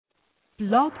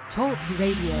Blog Talk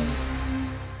Radio.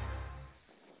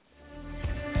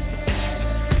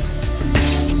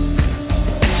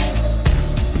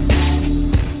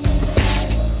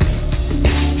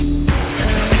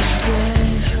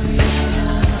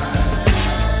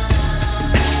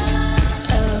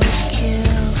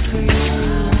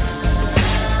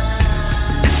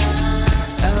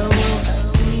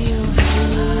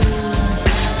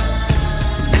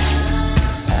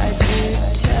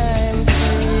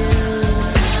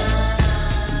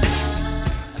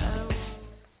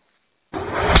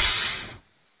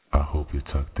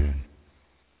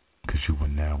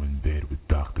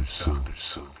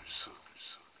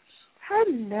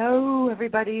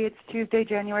 Everybody, it's Tuesday,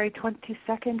 January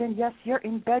 22nd, and yes, you're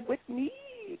in bed with me,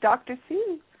 Dr.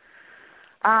 Sue.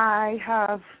 I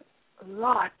have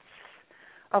lots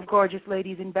of gorgeous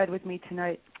ladies in bed with me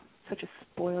tonight. Such a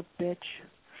spoiled bitch.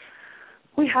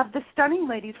 We have the stunning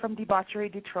ladies from Debauchery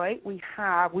Detroit. We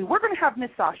were going to have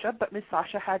Miss Sasha, but Miss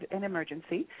Sasha had an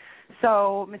emergency.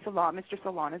 So Mr.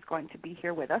 Salon is going to be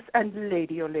here with us, and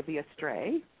Lady Olivia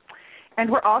Stray.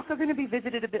 And we're also going to be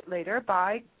visited a bit later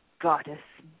by Goddess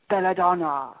Bella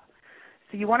Donna.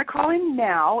 So you want to call in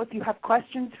now if you have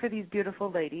questions for these beautiful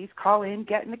ladies. Call in,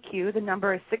 get in the queue. The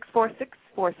number is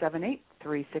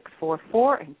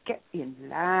 646-478-3644, and get in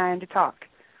line to talk.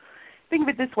 Think of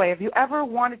it this way. Have you ever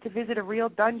wanted to visit a real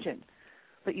dungeon,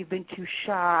 but you've been too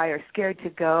shy or scared to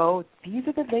go? These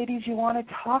are the ladies you want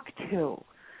to talk to.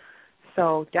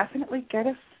 So definitely get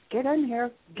in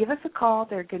here. Give us a call.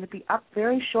 They're going to be up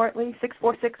very shortly,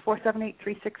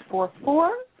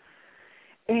 646-478-3644.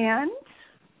 And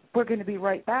we're going to be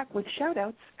right back with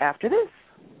shout-outs after this.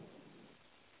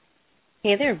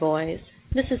 Hey there, boys.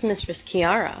 This is Mistress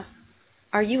Kiara.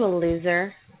 Are you a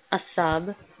loser, a sub,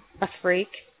 a freak,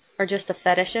 or just a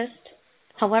fetishist?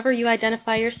 However you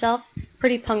identify yourself,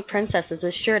 Pretty Punk Princesses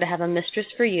is sure to have a mistress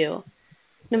for you.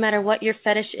 No matter what your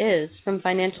fetish is, from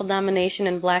financial domination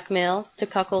and blackmail to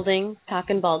cuckolding, cock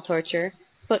and ball torture,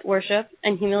 foot worship,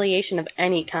 and humiliation of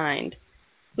any kind.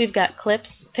 We've got clips,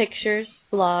 pictures,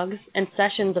 blogs, and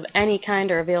sessions of any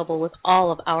kind are available with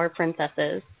all of our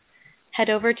princesses. Head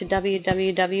over to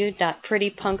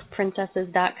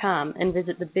www.prettypunkprincesses.com and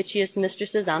visit the bitchiest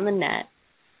mistresses on the net.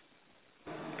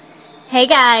 Hey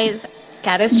guys,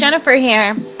 Goddess Jennifer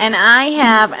here, and I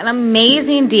have an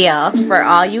amazing deal for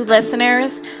all you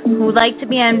listeners who like to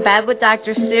be in bed with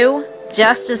Dr. Sue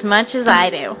just as much as I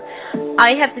do. All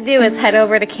you have to do is head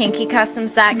over to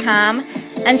kinkycustoms.com,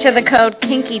 enter the code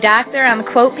KinkyDoctor on the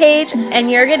quote page, and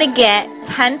you're going to get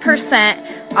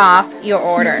 10% off your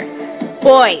order.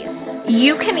 Boys,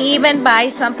 you can even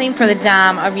buy something for the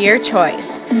dom of your choice.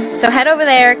 So head over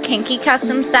there,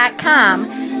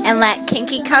 kinkycustoms.com, and let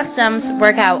Kinky Customs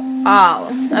work out all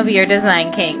of your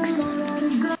design kinks.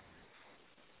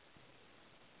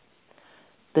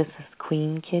 This is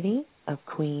Queen Kitty of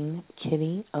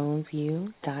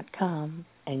QueenKittyOwnsYou.com,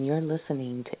 and you're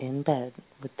listening to In Bed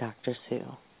with Dr.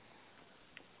 Sue.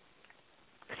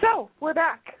 So, we're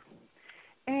back.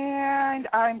 And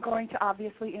I'm going to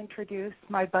obviously introduce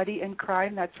my buddy in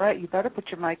crime. That's right. You better put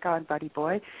your mic on, buddy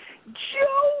boy.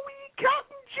 Joey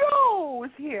Cotton Joe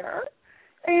is here.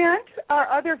 And our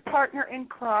other partner in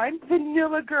crime,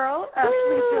 Vanilla Girl,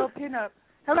 Ashley Jill Pinup.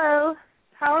 Hello.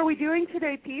 How are we doing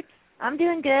today, peeps? I'm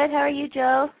doing good. How are you,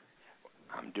 Joe?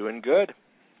 I'm doing good.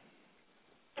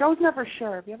 Joe's never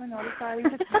sure. Have you ever noticed that? He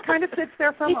just kind of sits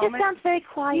there for a moment. He just sounds very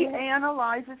quiet. He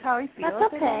analyzes how he feels.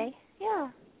 That's okay. Yeah.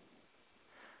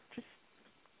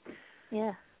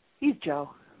 Yeah. He's Joe.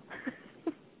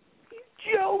 He's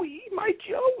Joey, my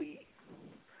Joey.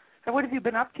 So what have you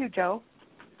been up to, Joe?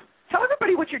 Tell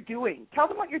everybody what you're doing. Tell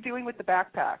them what you're doing with the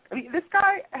backpack. I mean, this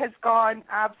guy has gone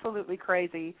absolutely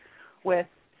crazy with,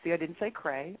 see, I didn't say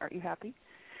cray. Aren't you happy?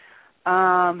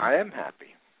 I am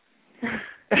happy.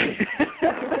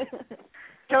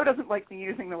 Joe doesn't like me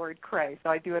using the word cray, so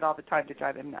I do it all the time to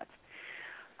drive him nuts.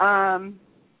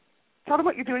 Tell them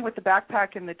what you're doing with the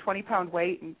backpack and the 20-pound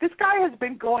weight. And this guy has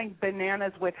been going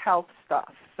bananas with health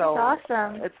stuff. So that's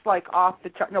awesome. It's like off the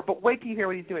chart. No, but wait till you hear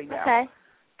what he's doing now. Okay.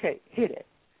 Okay, hit it.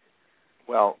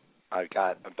 Well, I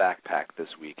got a backpack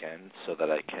this weekend so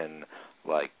that I can,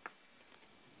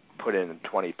 put in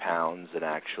 20 pounds and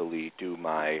actually do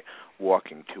my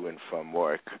walking to and from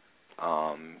work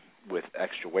with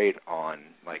extra weight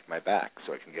on, my back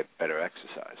so I can get better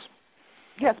exercise.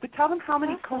 Yes, but tell them how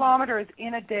many kilometers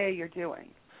in a day you're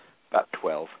doing. About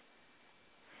 12.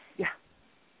 Yeah.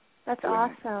 That's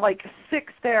awesome.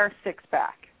 6 there, 6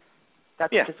 back.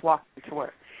 That's just walking to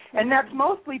work. And that's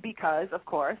mostly because, of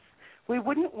course, we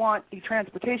wouldn't want the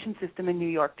transportation system in New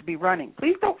York to be running.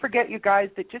 Please don't forget, you guys,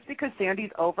 that just because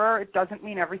Sandy's over, it doesn't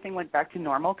mean everything went back to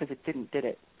normal, because it didn't, did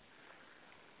it?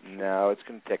 No, it's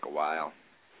going to take a while.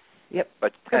 Yep. But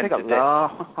it's going to take a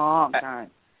long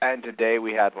time. And today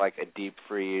we had like a deep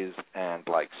freeze and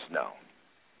like snow.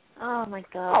 Oh, my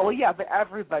God. Oh, well, yeah, but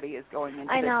everybody is going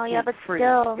into I know, deep but freeze.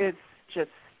 still. It's just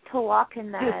to walk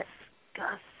in that.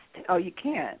 Disgusting. Oh, you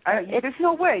can't. There's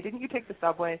no way. Didn't you take the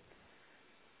subway?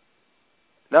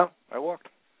 No, I walked.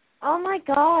 Oh, my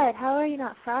God. How are you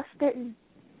not frostbitten?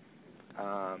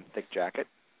 Thick jacket.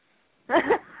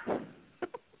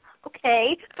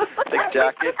 Okay. Thick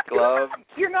jacket, gloves.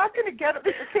 You're not going to get it.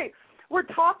 Okay, we're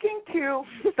talking to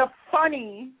the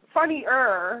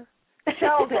funnier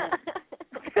Sheldon.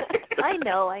 I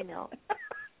know.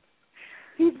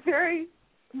 He's very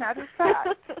matter of fact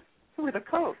with a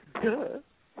coat. Duh.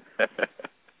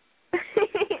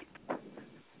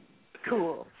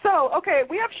 Cool. So, okay,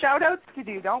 we have shout-outs to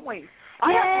do, don't we?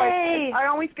 Yay! I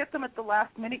always get them at the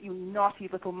last minute, you naughty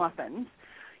little muffins.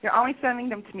 You're always sending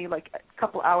them to me like a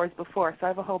couple hours before, so I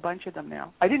have a whole bunch of them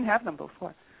now. I didn't have them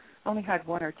before. I only had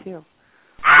one or two.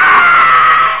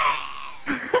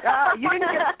 You didn't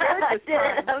get scared this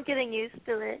time. I'm getting used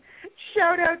to it.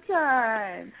 Shout-out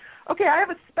time. Okay, I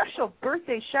have a special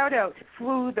birthday shout-out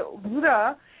for the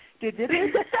Buddha.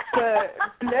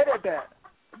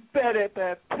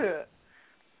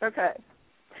 Okay.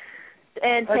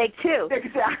 And take two.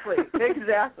 Exactly.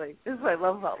 This is what I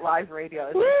love about live radio.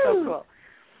 It's so cool.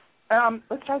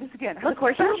 Let's try this again. Look,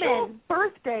 we're human.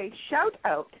 Birthday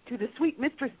shout-out to the sweet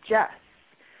Mistress Jess,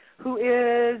 who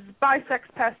is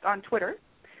Bisexpest on Twitter.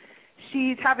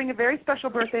 She's having a very special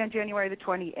birthday on January the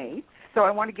 28th, so I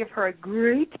want to give her a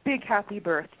great big happy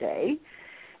birthday.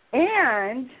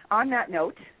 And on that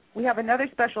note, we have another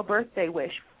special birthday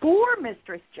wish for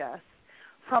Mistress Jess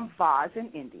from Vaz in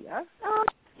India.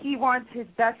 He wants his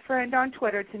best friend on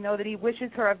Twitter to know that he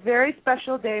wishes her a very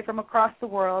special day from across the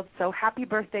world, so happy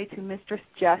birthday to Mistress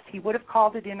Jess. He would have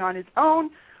called it in on his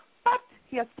own, but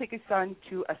he has to take his son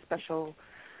to a special,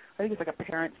 I think it's like a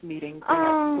parents' meeting thing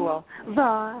at school.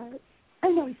 Vaz. I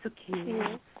know, he's so cute. He's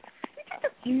just so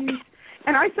cute.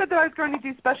 And I said that I was going to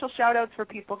do special shout-outs for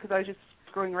people because I was just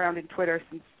screwing around in Twitter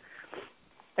since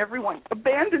everyone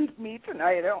abandoned me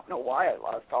tonight. I don't know why I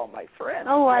lost all my friends.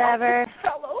 Oh, whatever. It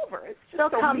fell over. It's just They'll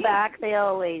so come mean. back. They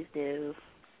always do.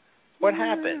 What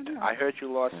happened? I heard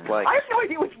you lost like... I have no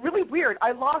idea. It was really weird.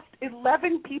 I lost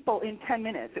 11 people in 10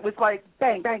 minutes. It was like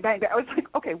bang, bang, bang, bang. I was like,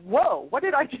 okay, whoa, what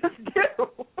did I just do?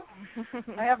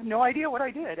 I have no idea what I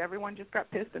did. Everyone just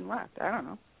got pissed and left. I don't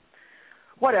know.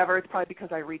 Whatever. It's probably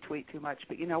because I retweet too much.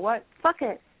 But you know what? Fuck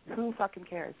it. Who fucking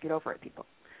cares? Get over it, people.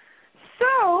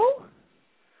 So...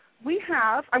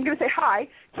 I'm going to say hi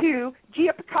to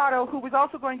Gia Picato, who was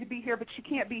also going to be here, but she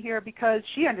can't be here because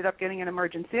she ended up getting an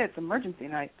emergency. It's emergency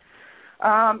night.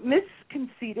 Miss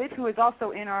Conceited, who is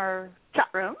also in our chat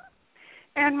room,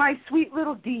 and my sweet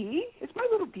little Dee. Is my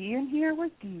little Dee in here?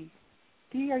 Where's Dee?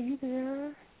 Dee, are you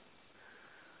there?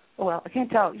 Oh, well, I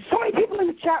can't tell. There's so many people in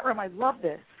the chat room. I love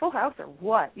this. Full house or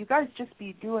what? You guys just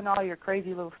be doing all your crazy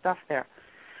little stuff there.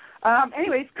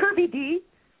 Anyways, Curvy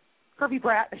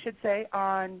Brat, I should say,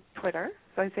 on Twitter.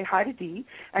 So I say hi to Dee,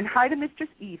 and hi to Mistress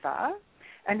Eva,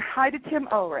 and hi to Tim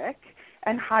Ulrich,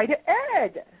 and hi to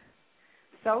Ed.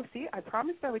 So, see, I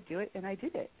promised I would do it, and I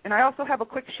did it. And I also have a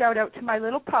quick shout-out to my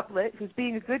little puplet, who's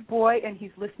being a good boy, and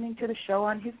he's listening to the show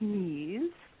on his knees,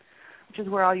 which is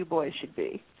where all you boys should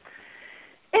be.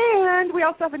 And we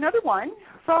also have another one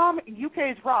from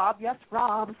UK's Rob, yes,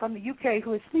 Rob from the UK,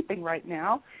 who is sleeping right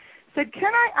now, said,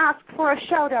 can I ask for a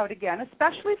shout-out again,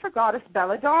 especially for Goddess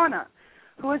Bella Donna,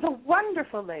 who is a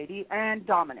wonderful lady and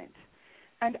dominant,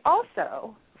 and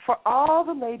also for all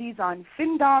the ladies on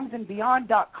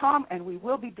findomsandbeyond.com, and we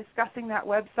will be discussing that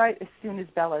website as soon as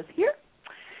Bella's here,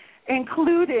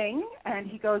 including, and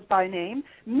he goes by name,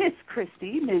 Miss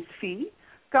Christie, Ms. Fee,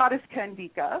 Goddess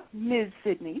Candica, Ms.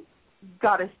 Sydney,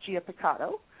 Goddess Gia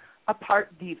Picato,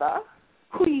 Apart Diva,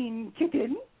 Queen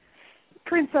Kitten,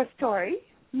 Princess Tori,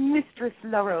 Mistress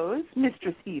LaRose,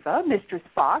 Mistress Eva, Mistress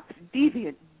Fox,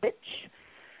 Deviant Bitch,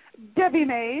 Debbie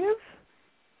Maeve,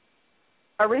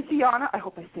 Arisiana, I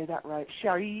hope I say that right,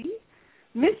 Cherie,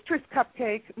 Mistress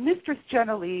Cupcake, Mistress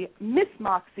Jenna Lee, Miss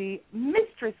Moxie,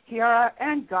 Mistress Kiara,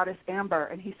 and Goddess Amber.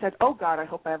 And he said, oh, God, I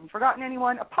hope I haven't forgotten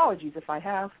anyone. Apologies if I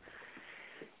have.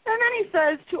 And then he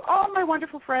says, to all my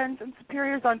wonderful friends and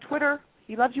superiors on Twitter,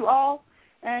 he loves you all.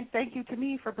 And thank you to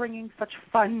me for bringing such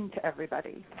fun to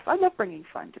everybody. I love bringing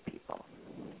fun to people.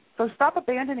 So stop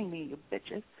abandoning me, you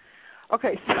bitches.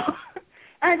 Okay, so,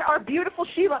 and our beautiful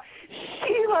Sheila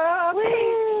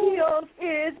Heels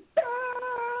is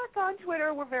back. back on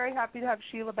Twitter. We're very happy to have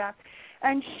Sheila back.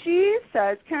 And she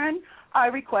says, can I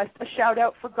request a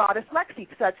shout-out for Goddess Lexi?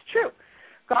 Because that's true.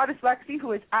 Goddess Lexi,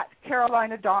 who is at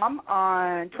Carolina Dom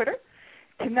on Twitter.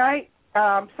 Tonight,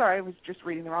 sorry, I was just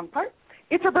reading the wrong part.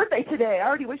 It's her birthday today. I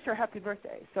already wished her a happy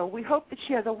birthday. So we hope that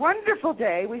she has a wonderful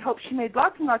day. We hope she made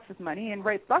lots and lots of money and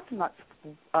raised lots and lots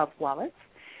of wallets.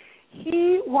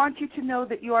 He wants you to know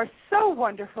that you are so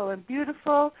wonderful and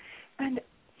beautiful, and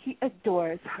he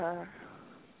adores her.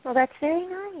 Well, that's very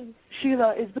nice.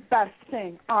 Sheila is the best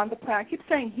thing on the planet. I keep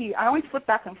saying he. I always flip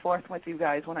back and forth with you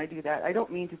guys when I do that. I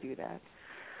don't mean to do that.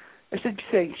 I should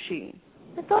say she.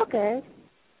 It's all good.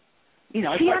 You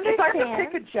know, she it's hard to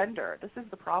understands. pick a gender. This is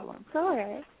the problem. It's all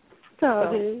right. It's all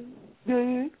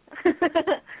good.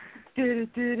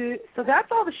 So that's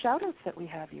all the shout-outs that we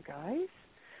have, you guys.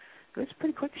 It was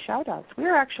pretty quick shout-outs.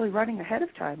 We're actually running ahead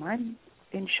of time. I'm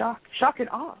in shock and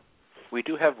awe. We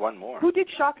do have one more. Who did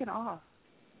shock and awe?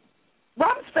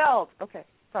 Rumsfeld. Okay,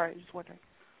 sorry, just wondering.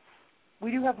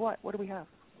 We do have what? What do we have?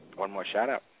 One more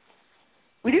shout-out.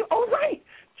 We do? Oh, right.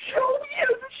 Joe has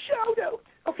a shout-out.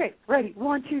 Okay, ready.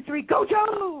 1, 2, 3, go,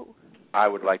 Joe! I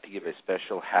would like to give a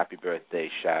special happy birthday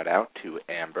shout-out to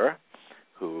Amber,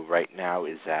 who right now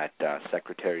is at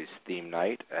Secretary's Theme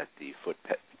Night at the Foot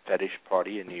Fetish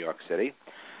Party in New York City.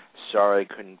 Sorry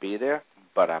I couldn't be there,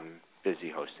 but I'm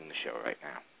busy hosting the show right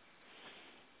now.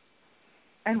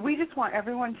 And we just want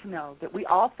everyone to know that we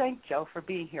all thank Joe for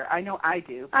being here. I know I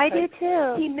do. I do,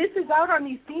 too. He misses out on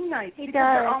these theme nights because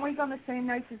they're always on the same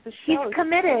nights as the show. He's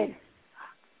committed.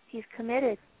 He's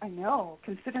committed. I know.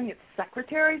 Considering it's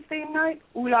Secretary's theme night,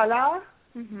 ooh la la.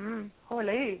 Mm-hmm.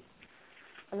 Holy.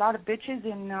 A lot of bitches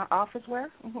in office wear.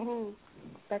 Ooh,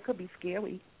 that could be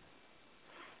scary.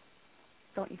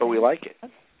 Don't you But think? we like it.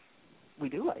 We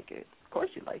do like it. Of course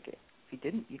you like it. If you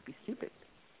didn't, you'd be stupid.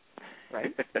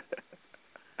 Right?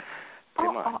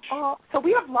 Pretty much. So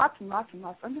we have lots and lots and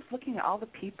lots. I'm just looking at all the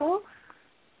people.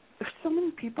 There's so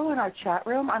many people in our chat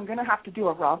room. I'm going to have to do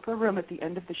a romper room at the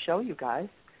end of the show, you guys.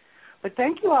 But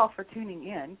thank you all for tuning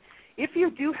in. If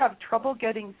you do have trouble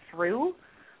getting through,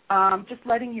 just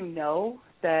letting you know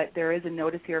that there is a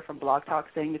notice here from Blog Talk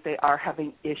saying that they are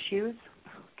having issues.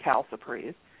 Cal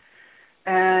Surprise.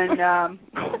 And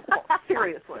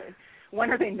seriously, when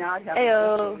are they not having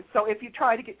issues? So if you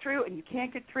try to get through and you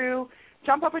can't get through,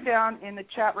 jump up and down in the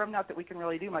chat room. Not that we can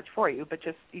really do much for you, but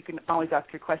just you can always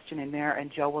ask your question in there,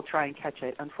 and Joe will try and catch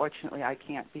it. Unfortunately, I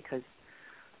can't because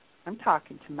I'm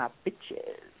talking to my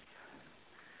bitches.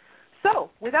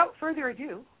 So, without further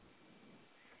ado,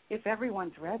 if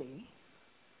everyone's ready,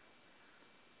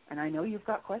 and I know you've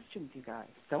got questions, you guys.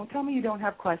 Don't tell me you don't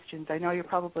have questions. I know you're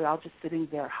probably all just sitting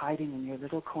there hiding in your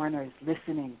little corners,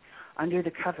 listening under the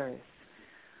covers.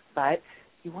 But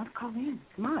you want to call in.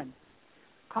 Come on.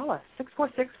 Call us,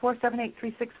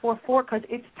 646-478-3644, because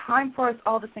it's time for us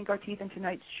all to sink our teeth into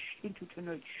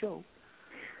tonight's show.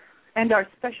 And our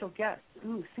special guest.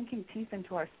 Ooh, sinking teeth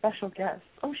into our special guest.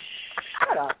 Oh,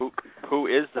 shut up. Who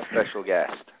is the special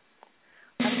guest?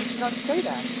 I did not say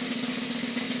that.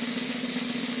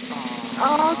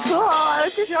 Oh, cool.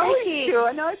 This is Joey.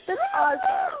 I know it's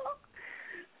awesome.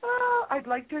 I'd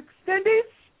like to extend a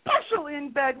special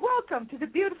in-bed welcome to the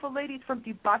beautiful ladies from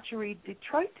Debauchery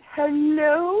Detroit.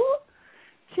 Hello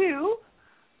to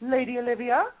Lady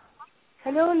Olivia.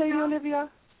 Hello, Lady Olivia.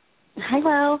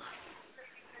 Hello.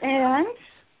 And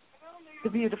the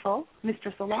beautiful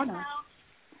Mistress Alana.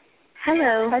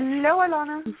 Hello. Hello,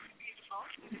 Alana.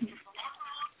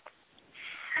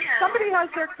 Somebody has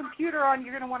their computer on.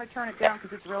 You're going to want to turn it down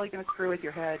because it's really going to screw with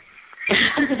your head.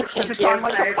 It's on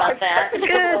like sorry about that. Good.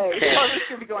 Oh, it's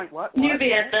going to be going, what?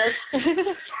 Newbie at this.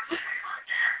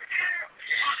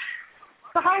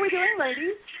 So how are we doing,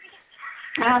 ladies?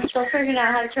 I'm still figuring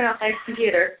out how to turn off my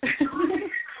computer.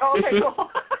 Oh, okay, cool.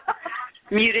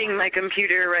 Muting my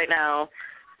computer right now.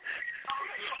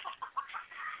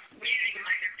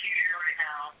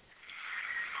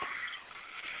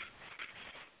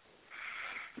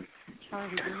 How are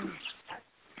we doing?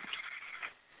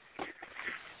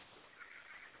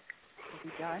 Are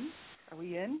we done? Are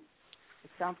we in?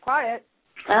 It sounds quiet.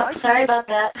 Oh, sorry about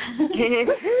that.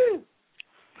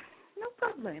 No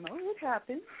problemo. It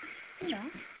happens. You know.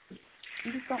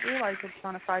 You just don't realize it's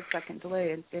on a 5-second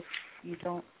delay if you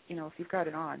don't, if you've got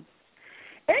it on.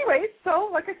 Anyways, so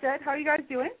like I said, how are you guys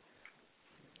doing?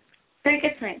 Very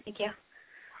good tonight, thank you.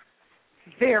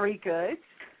 Very good.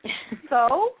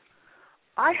 So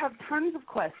I have tons of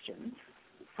questions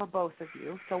for both of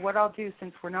you. So what I'll do,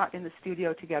 since we're not in the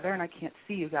studio together and I can't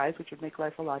see you guys, which would make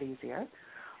life a lot easier,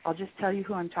 I'll just tell you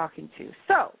who I'm talking to.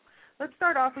 So let's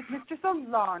start off with Mr.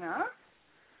 Solana.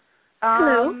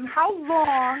 Hello. How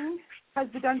long has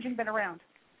the dungeon been around?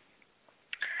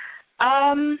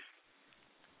 A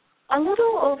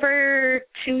little over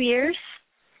 2 years.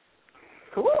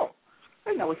 Cool. I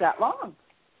didn't know it was that long.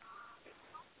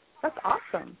 That's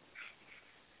awesome.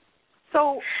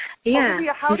 So, Yeah.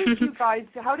 Olivia, how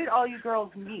did all you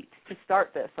girls meet to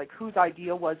start this? Like, whose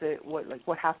idea was it?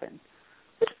 What happened?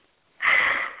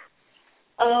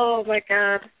 Oh my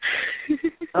God.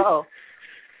 Uh-oh.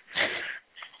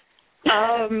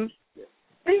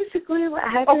 Basically what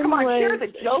happened Oh, come on, was share the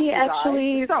joke, she you guys.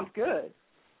 actually It sounds good.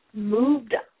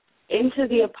 moved into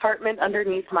the apartment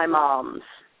underneath my mom's.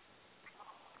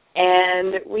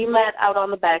 And we met out on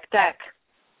the back deck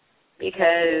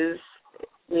because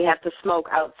we have to smoke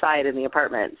outside in the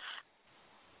apartments.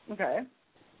 Okay.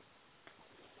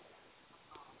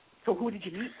 So who did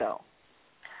you meet, though?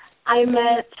 I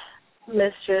met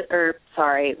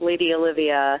Lady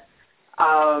Olivia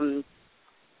on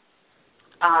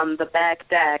the back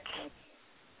deck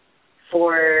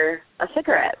for a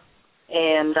cigarette.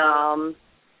 And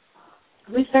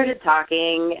we started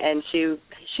talking, and she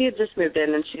had just moved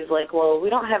in, and she's like, well, we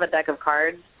don't have a deck of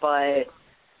cards, but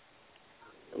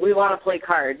we want to play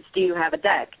cards. Do you have a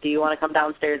deck? Do you want to come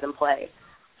downstairs and play?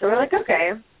 So we're like,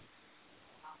 okay.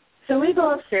 So we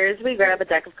go upstairs, we grab a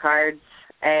deck of cards,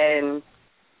 and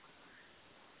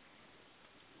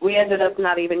we ended up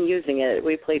not even using it.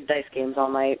 We played dice games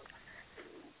all night.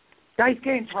 Dice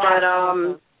games. But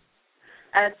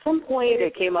at some point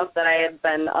it came up that I had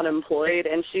been unemployed,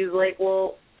 and she's like,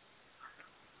 well,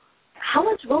 how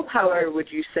much willpower would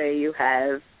you say you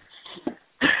have?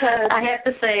 I have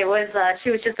to say, she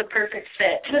was just a perfect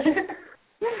fit.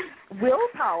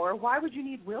 Willpower? Why would you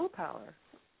need willpower?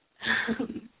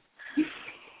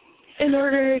 In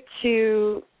order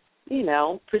to,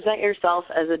 present yourself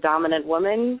as a dominant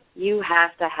woman, you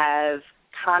have to have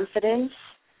confidence.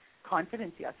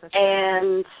 Confidence, yes.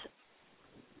 And,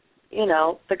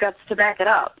 the guts to back it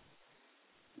up.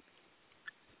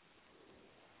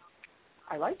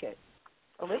 I like it.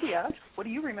 Olivia, what do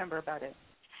you remember about it?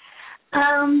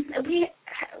 I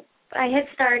had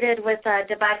started with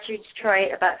Debauchery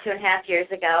Detroit about 2.5 years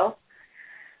ago,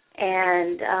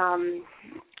 and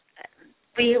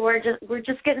we're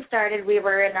just getting started. We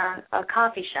were in a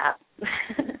coffee shop,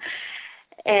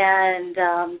 and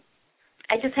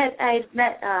I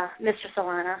met Mistress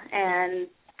Alana, and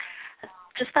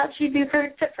just thought she'd be a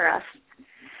perfect fit for us.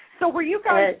 So were you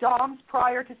guys doms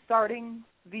prior to starting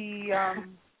the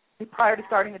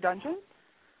dungeon?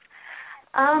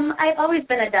 I've always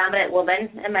been a dominant woman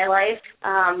in my life,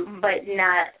 but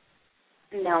not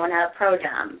a pro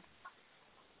dom.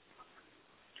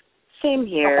 Same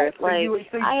here. Okay,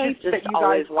 I just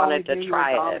always wanted to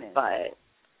try it, but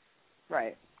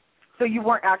right. So you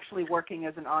weren't actually working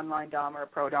as an online dom or a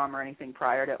pro dom or anything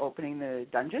prior to opening the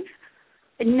dungeon?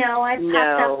 No, I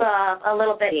popped up a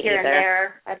little bit here and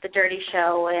there at the Dirty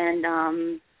Show and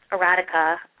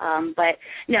Erotica, but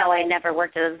no, I never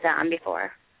worked as a dom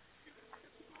before.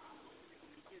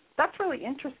 That's really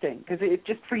interesting because it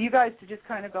just for you guys to just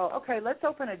kind of go, okay, let's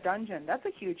open a dungeon. That's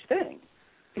a huge thing.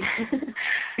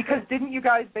 Because didn't you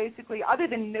guys basically, other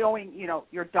than knowing,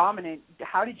 you're dominant,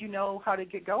 how did you know how to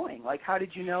get going? Like, how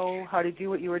did you know how to do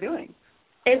what you were doing?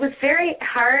 It was very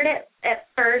hard at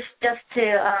first just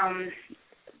to,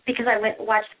 because I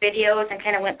watched videos and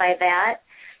kind of went by that.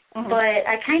 Mm-hmm. But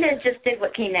I kind of just did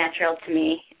what came natural to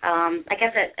me. I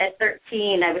guess at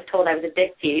 13 I was told I was a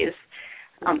dick tease.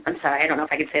 I'm sorry, I don't know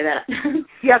if I can say that.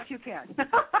 Yes, you can.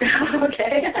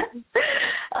 Okay.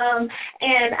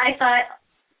 And I thought,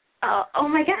 oh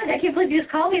my God, I can't believe you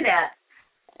just called me that.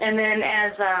 And then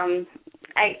as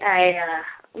I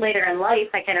later in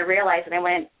life, I kind of realized, and I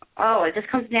went, oh, it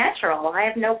just comes natural. I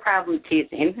have no problem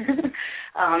teasing.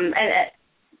 And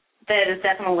that is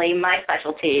definitely my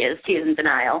specialty, is tease and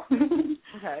denial.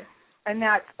 Okay. And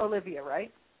that's Olivia,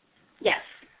 right? Yes.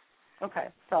 Okay.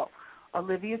 So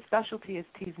Olivia's specialty is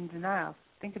tease and denial.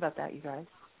 Think about that, you guys.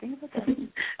 Think about that.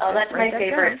 Oh, that's my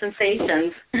favorite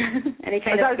sensations. Any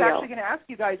kind of I was feel. actually going to ask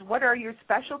you guys, what are your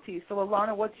specialties? So,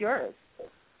 Alana, what's yours?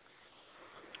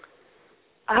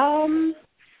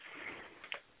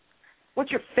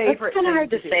 What's your favorite? It's kind of hard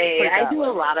to say. I do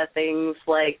a lot of things.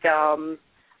 Like,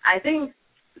 I think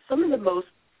some of the most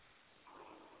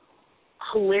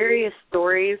hilarious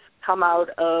stories come out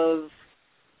of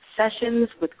sessions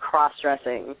with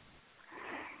cross-dressing.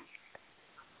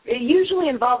 It usually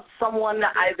involves someone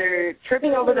either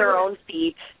tripping over their own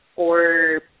feet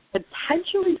or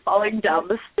potentially falling down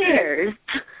the stairs.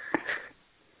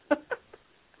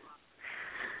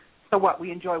 So what?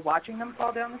 We enjoy watching them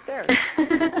fall down the stairs.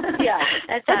 Yeah,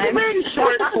 That's it's a very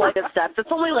short flight of steps. It's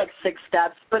only like 6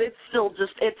 steps, but it's still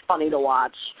it's funny to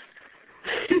watch.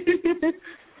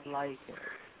 Like it.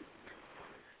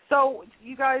 So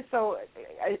you guys,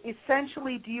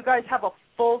 essentially, do you guys have a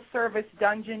full-service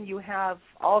dungeon? You have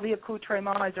all the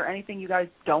accoutrements? Is there anything you guys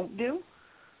don't do?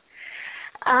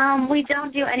 We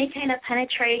don't do any kind of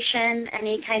penetration,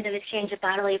 any kind of exchange of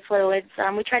bodily fluids.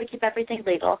 We try to keep everything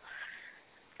legal.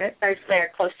 Okay. Or as very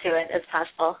close to it as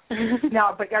possible.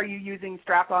 Now, but are you using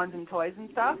strap-ons and toys and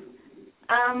stuff?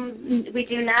 We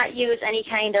do not use any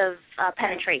kind of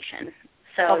penetration.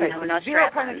 So okay, no zero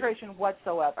strap-ons. penetration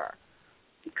whatsoever.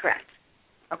 Correct.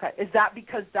 Okay. Is that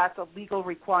because that's a legal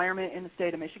requirement in the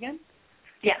state of Michigan?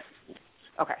 Yes.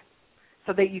 Okay.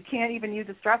 So that you can't even use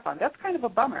a strap-on. That's kind of a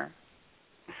bummer.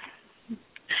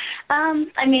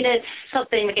 I mean, it's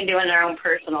something we can do in our own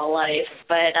personal life,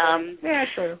 but yeah,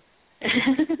 true.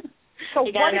 So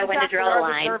you gotta know when to draw the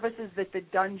line. What services that the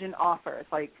dungeon offers?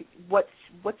 Like,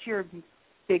 what's your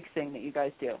big thing that you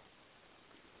guys do?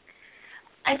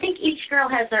 I think each girl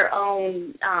has their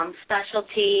own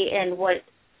specialty and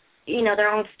their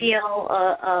own feel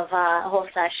of a whole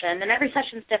session, and every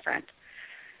session's different.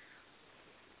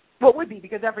 What would be?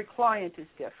 Because every client is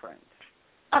different.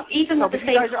 Even with the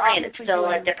same client, it's still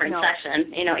a different no.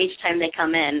 session, each time they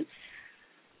come in.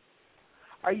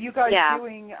 Are you guys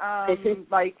doing,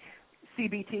 like,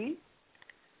 CBT?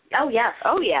 Oh, yes.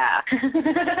 Oh, yeah.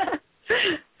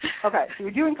 Okay, so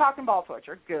you're doing cock and ball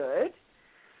torture. Good.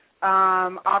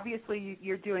 Obviously,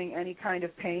 you're doing any kind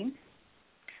of pain?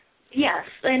 Yes,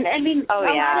 and I mean, a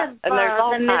lot of, and there's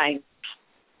all kinds.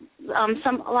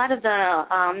 A lot of the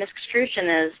misconstruction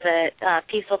is that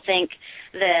people think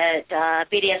that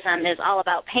BDSM is all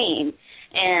about pain,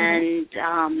 and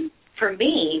for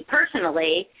me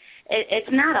personally, it's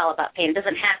not all about pain. It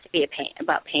doesn't have to be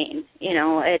about pain.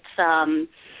 It's a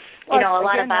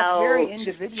lot about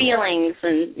feelings,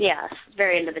 and yes,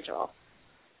 very individual.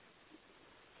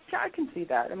 Yeah, I can see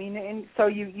that. I mean, and so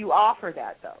you offer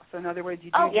that though. So in other words, you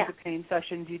do the pain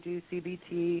sessions, you do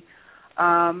CBT.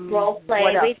 Role play,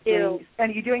 we do.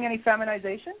 And are you doing any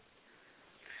feminization?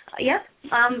 Yep.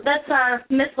 That's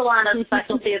Miss Valana's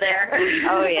specialty there.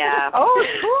 Oh, yeah. Oh,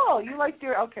 cool. You like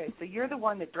so you're the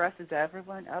one that dresses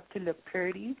everyone up to look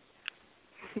pretty?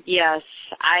 Yes.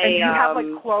 And do you have,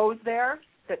 like, clothes there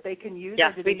that they can use?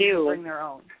 Yes, or do we do. Bring their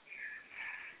own?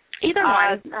 Either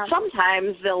one.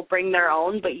 Sometimes they'll bring their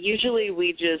own, but usually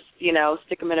we just,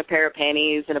 stick them in a pair of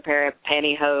panties and a pair of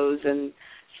pantyhose and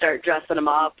start dressing them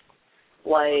up.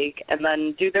 And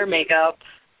then do their makeup,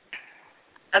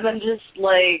 and then just,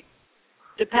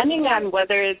 depending on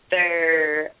whether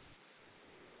they're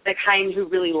the kind who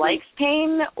really likes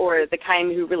pain or the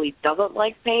kind who really doesn't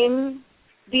like pain,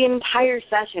 the entire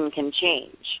session can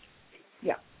change.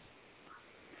 Yeah.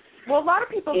 Well, a lot of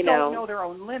people don't know their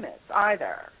own limits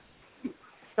either.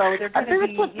 So they're going to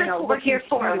be, what we're here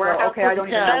for. We're I don't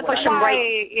even know. Push them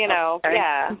right.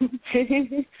 Yeah.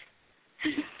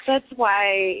 That's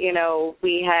why,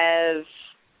 we have,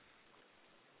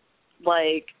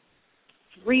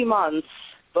 3 months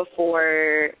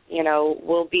before,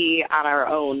 we'll be on our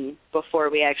own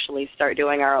before we actually start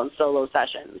doing our own solo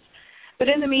sessions. But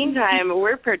in the meantime,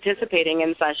 we're participating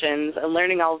in sessions and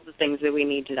learning all of the things that we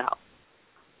need to know.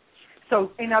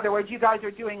 So, in other words, you guys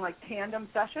are doing, tandem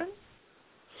sessions?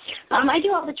 I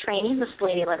do all the training, this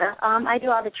lady Liva. I do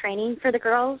all the training for the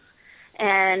girls.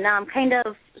 And kind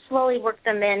of slowly work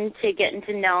them into getting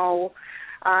to know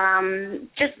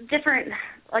just different,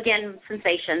 again,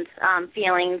 sensations,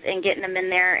 feelings, and getting them in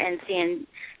there and seeing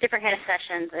different kind of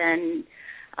sessions and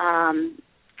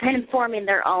kind of forming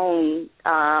their own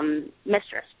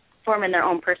mistress, forming their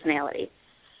own personality.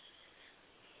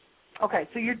 Okay,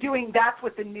 so you're doing that's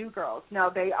with the new girls. Now,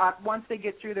 they once they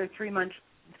get through their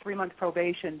 3-month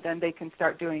probation, then they can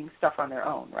start doing stuff on their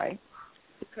own, right?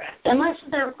 Correct. Unless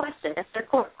they're requested. If they're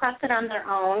requested on their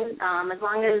own, as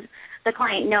long as the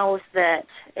client knows that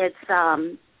it's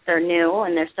they're new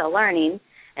and they're still learning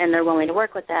and they're willing to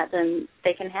work with that, then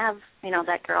they can have,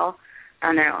 that girl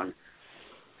on their own.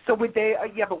 So would they,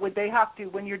 but would they have to,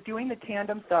 when you're doing the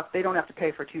tandem stuff, they don't have to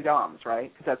pay for 2 DOMs,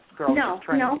 right? Because that's girls just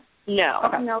training. No.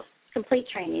 Okay. No, complete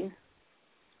training.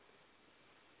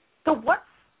 So what,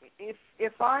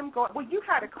 if I'm going, you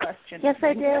had a question. Yes,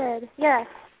 I did. Yes.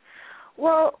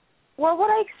 Well, what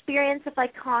would I experience if I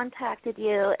contacted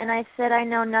you and I said I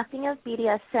know nothing of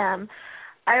BDSM?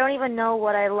 I don't even know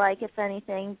what I like, if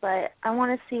anything, but I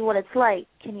want to see what it's like.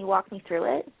 Can you walk me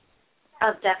through it?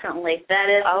 Oh, definitely. That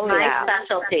is my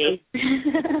specialty.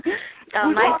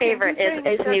 My favorite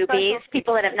is newbies,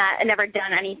 people that have never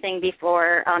done anything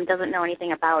before, doesn't know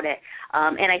anything about it,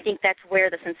 and I think that's where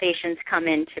the sensations come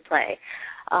into play.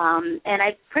 And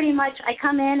I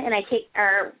come in and I take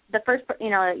the first,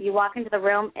 you walk into the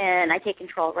room and I take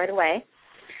control right away,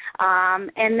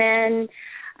 and then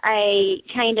I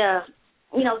kind of,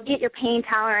 get your pain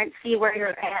tolerance, see where you're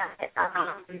at,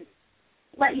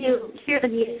 let you hear the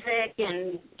music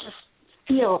and just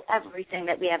feel everything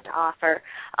that we have to offer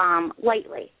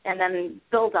lightly, and then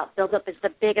build up. Build up is the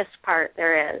biggest part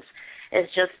there is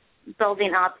just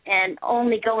building up and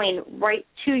only going right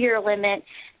to your limit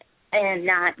and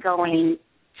not going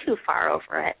too far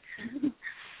over it.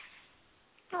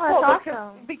 Oh, that's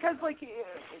awesome. Because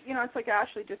it's like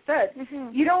Ashley just said,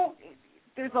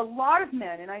 there's a lot of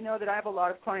men, and I know that I have a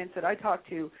lot of clients that I talk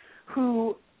to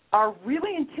who are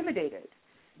really intimidated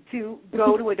to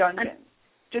go to a dungeon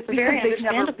just because they've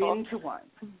never been to one.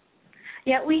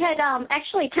 Yeah, we had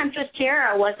actually Temptress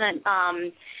Tiara wasn't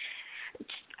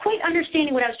quite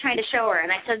understanding what I was trying to show her,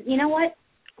 and I said, you know what,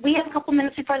 we have a couple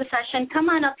minutes before the session, come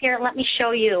on up here and let me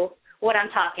show you what I'm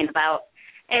talking about.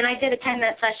 And I did a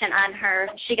 10-minute session on her.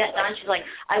 She got done. She's like,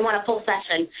 I want a full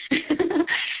session.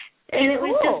 And it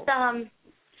was just,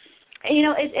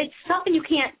 it's something you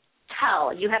can't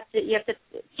tell. You have to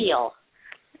feel,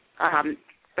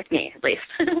 with me at least.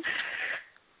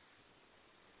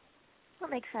 That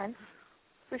makes sense.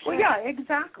 For sure. Well, yeah,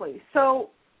 exactly.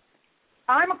 So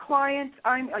I'm a client.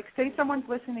 Say someone's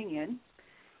listening in,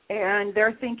 and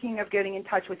they're thinking of getting in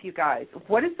touch with you guys.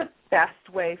 What is the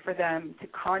best way for them to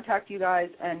contact you guys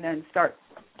and then start,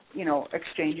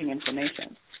 exchanging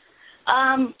information?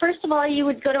 First of all, you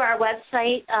would go to our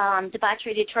website,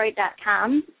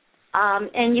 debaucherydetroit.com,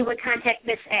 and you would contact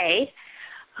Miss A,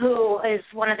 who is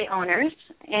one of the owners,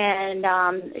 and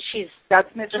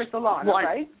that's Mistress Alana,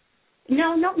 right?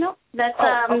 No. That's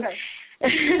okay.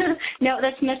 No,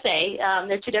 that's Miss A.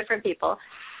 They're two different people.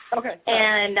 Okay.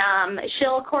 And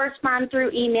she'll correspond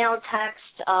through email,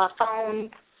 text, phone,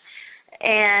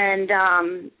 and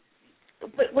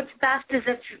what's best is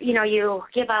if you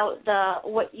give out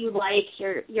what you like,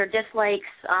 your dislikes.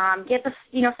 Give us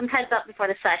some heads up before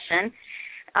the session.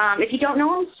 If you don't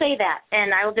know, say that,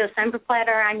 and I will do a semper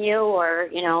platter on you, or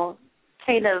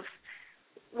kind of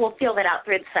we'll feel that out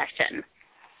through the session.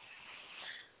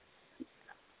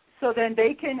 So then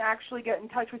they can actually get in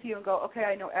touch with you and go, okay,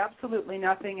 I know absolutely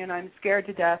nothing, and I'm scared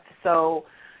to death, so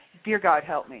dear God,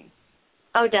 help me.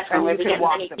 Oh, definitely. We get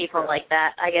many people like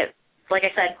that. Like I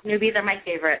said, newbies are my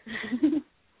favorite.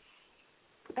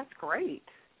 That's great.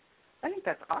 I think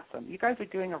that's awesome. You guys are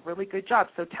doing a really good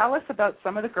job. So tell us about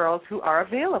some of the girls who are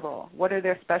available. What are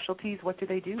their specialties? What do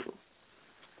they do?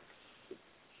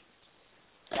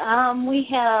 We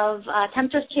have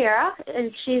Temptress Tiara,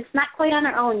 and she's not quite on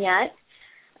her own yet.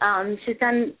 She's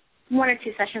done 1 or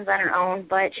 2 sessions on her own,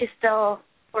 but she's still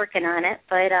working on it.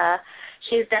 But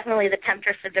she's definitely the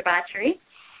Temptress of Debauchery,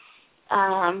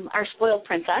 our spoiled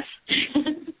princess.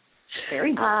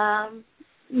 Very nice.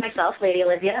 Myself, Lady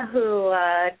Olivia, who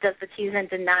does the Tues and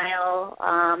Denial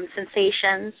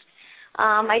sensations.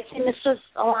 I'd say Mistress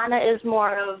Alana is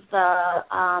more of the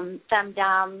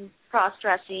femdom,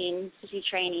 cross-dressing, city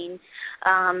training,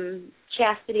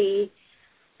 chastity,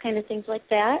 kind of things like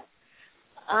that.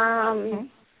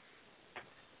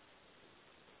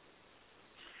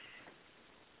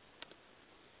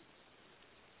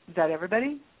 Is that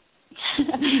everybody?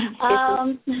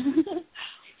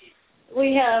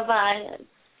 We have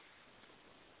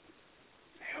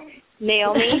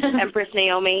Naomi, Empress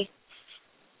Naomi.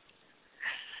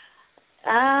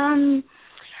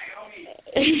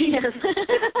 Yes.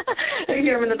 I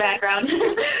hear him in the background.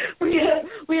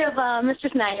 we have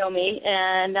Mistress Naomi,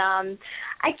 and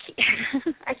I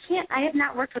have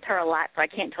not worked with her a lot, so I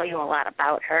can't tell you a lot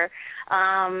about her.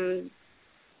 I'm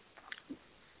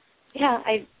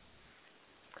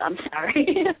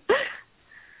sorry.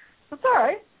 That's all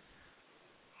right.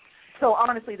 So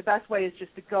honestly, the best way is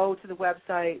just to go to the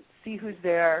website, see who's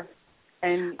there,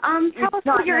 and tell us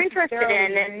what you're interested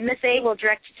in, and Miss A will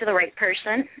direct you to the right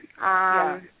person.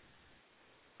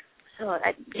 So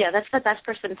that's the best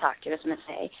person to talk to is Miss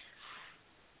A.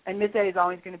 And Miss A is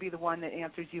always going to be the one that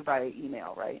answers you by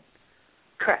email, right?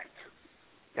 Correct.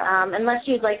 Unless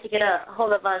you'd like to get a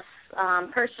hold of us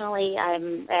personally,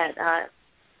 I'm at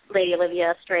Lady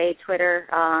Olivia Stray Twitter.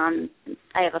 I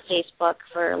have a Facebook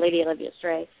for Lady Olivia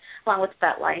Stray, along with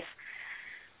FetLife.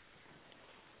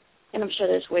 And I'm sure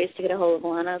there's ways to get a hold of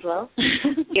Alana as well.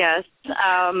 Yes.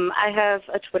 I have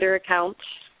a Twitter account.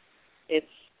 It's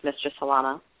Mistress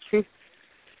Alana.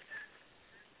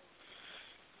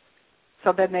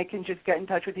 so then they can just get in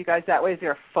touch with you guys that way? Is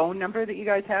there a phone number that you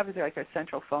guys have? Is there like a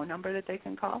central phone number that they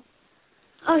can call?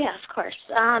 Oh, yes, of course.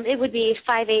 It would be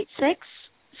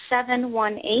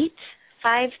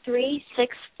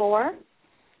 586-718-5364.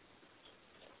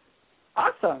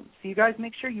 Awesome. So you guys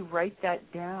make sure you write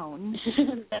that down.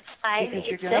 That's 586. Because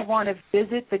you're going to want to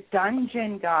visit the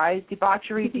dungeon, guys,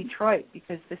 Debauchery Detroit,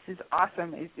 because this is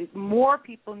awesome. More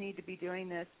people need to be doing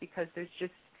this because there's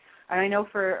just, and I know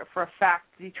for a fact,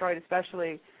 Detroit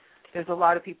especially, there's a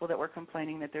lot of people that were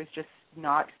complaining that there's just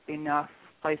not enough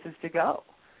places to go.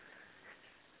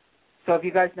 So have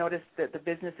you guys noticed that the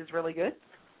business is really good?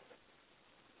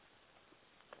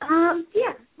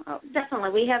 Yeah,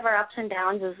 definitely. We have our ups and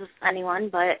downs as anyone,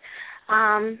 but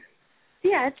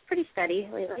yeah, it's pretty steady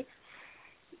lately.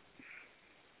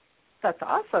 That's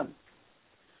awesome.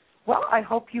 Well, I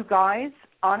hope you guys,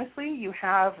 honestly, you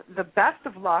have the best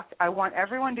of luck. I want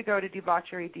everyone to go to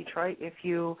Debauchery Detroit if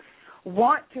you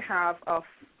want to have a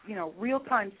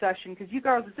real-time session, because you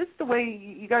girls, is this the way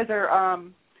you guys are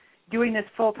doing this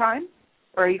full-time,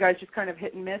 or are you guys just kind of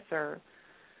hit and miss, or?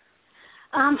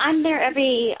 I'm there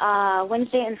every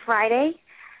Wednesday and Friday.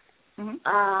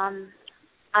 Mm-hmm.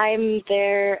 I'm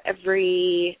there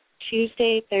every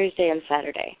Tuesday, Thursday, and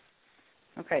Saturday.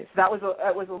 Okay, so that was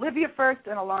Olivia first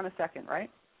and Alana second, right?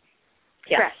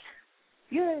 Yes.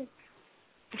 Yay.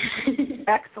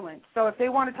 Excellent. So if they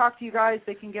want to talk to you guys,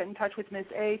 they can get in touch with Miss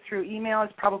A through email.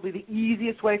 It's probably the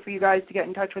easiest way for you guys to get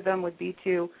in touch with them would be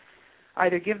to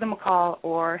either give them a call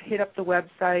or hit up the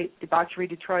website,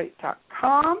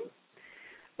 debaucherydetroit.com,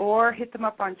 or hit them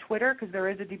up on Twitter, because there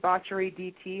is a Debauchery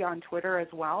DT on Twitter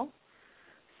as well.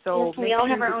 So yes, we all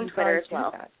have our own Twitter as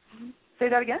well. Say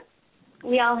that again?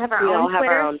 We all have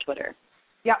our own Twitter.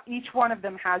 Yeah, each one of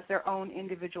them has their own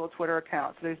individual Twitter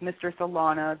account. So there's Mistress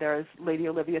Alana, there's Lady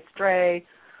Olivia Stray.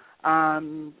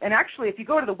 And actually, if you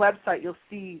go to the website, you'll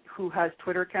see who has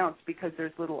Twitter accounts, because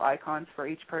there's little icons for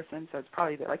each person. So it's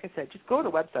probably, like I said, just go to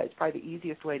the website. It's probably the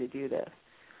easiest way to do this.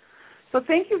 So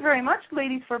thank you very much,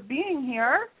 ladies, for being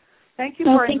here. Thank you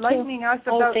for enlightening us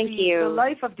about the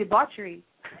life of debauchery.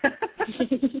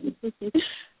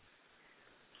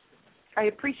 I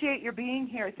appreciate your being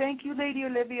here. Thank you, Lady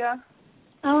Olivia.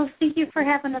 Oh, thank you for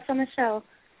having us on the show.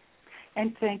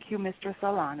 And thank you, Mistress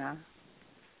Alana.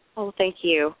 Oh, thank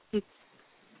you.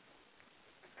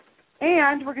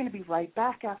 And we're going to be right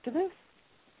back after this.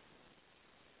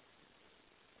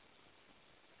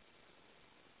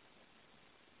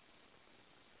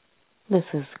 This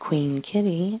is Queen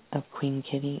Kitty of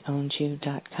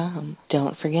QueenKittyOwnsYou.com.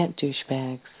 Don't forget,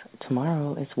 douchebags,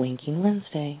 tomorrow is Wanking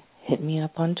Wednesday. Hit me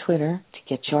up on Twitter to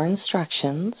get your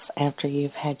instructions after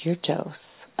you've had your dose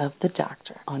of the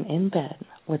doctor on In Bed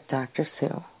with Dr.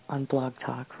 Sue on Blog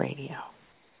Talk Radio.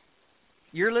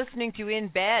 You're listening to In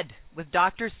Bed with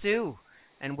Dr. Sue,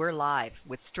 and we're live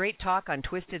with straight talk on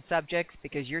twisted subjects,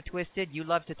 because you're twisted, you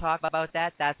love to talk about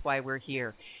that, that's why we're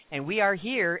here. And we are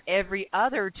here every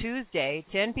other Tuesday,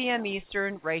 10 p.m.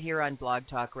 Eastern, right here on Blog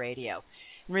Talk Radio.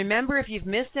 And remember, if you've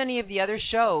missed any of the other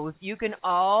shows, you can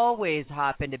always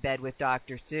hop into Bed with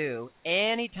Dr. Sue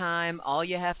anytime. All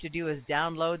you have to do is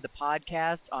download the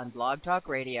podcast on Blog Talk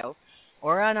Radio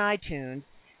or on iTunes.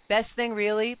 Best thing,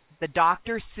 really, the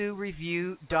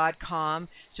DrSueReview.com.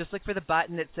 Just look for the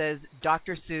button that says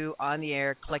Dr. Sue on the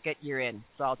air. Click it, you're in.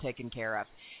 It's all taken care of.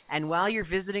 And while you're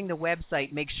visiting the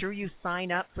website, make sure you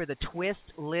sign up for the Twist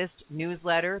List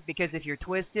newsletter, because if you're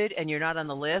twisted and you're not on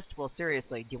the list, well,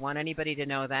 seriously, do you want anybody to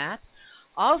know that?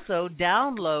 Also,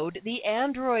 download the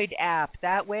Android app.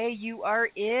 That way you are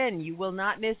in. You will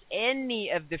not miss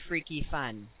any of the freaky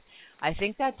fun. I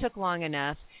think that took long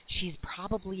enough. She's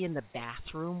probably in the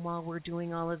bathroom while we're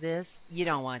doing all of this. You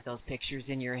don't want those pictures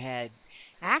in your head.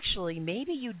 Actually,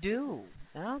 maybe you do.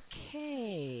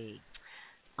 Okay.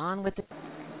 On with the...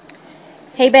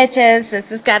 Hey, bitches. This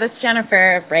is Goddess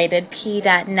Jennifer of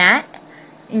RatedP.net,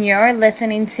 and you're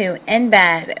listening to In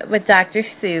Bed with Dr.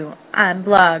 Sue on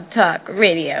Blog Talk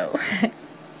Radio.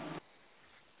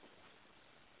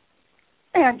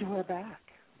 And we're back.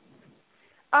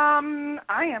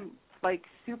 I am,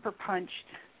 super punched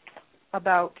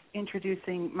about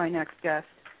introducing my next guest.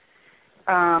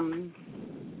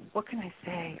 What can I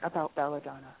say about Bella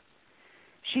Donna?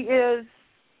 She is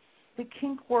the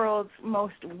kink world's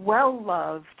most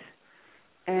well-loved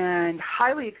and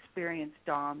highly experienced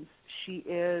doms. She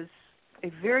is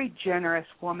a very generous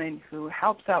woman who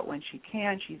helps out when she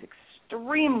can. She's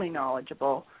extremely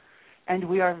knowledgeable, and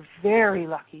we are very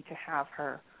lucky to have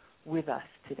her with us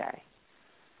today.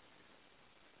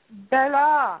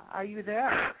 Bella, are you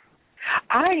there?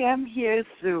 I am here,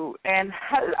 Sue, and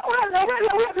hello.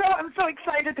 I'm so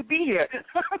excited to be here.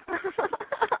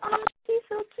 She's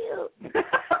so cute.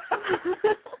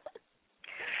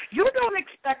 You don't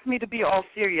expect me to be all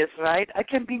serious, right? I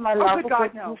can be my good God, lovable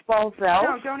no. goofball self.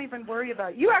 No, don't even worry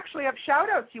about it. You actually have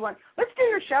shout-outs you want. Let's do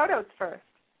your shout-outs first.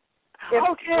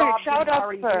 Okay,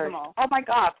 shout-outs first. Oh, my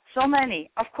God, so many.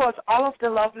 Of course, all of the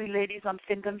lovely ladies on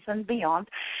Findoms and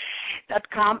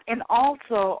Beyond.com, and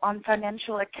also on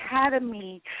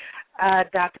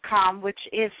financialacademy.com, which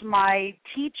is my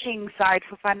teaching site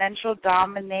for financial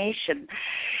domination.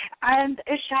 And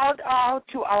a shout-out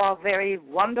to our very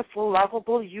wonderful,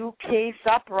 lovable UK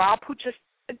sub, Rob, who just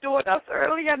adored us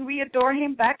earlier, and we adore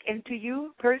him back, and to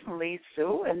you personally,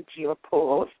 Sue, and to your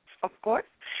posts, of course.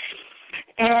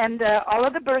 And all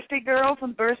of the birthday girls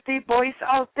and birthday boys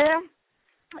out there.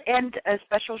 And a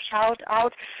special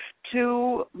shout-out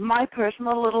to my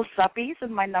personal little subbies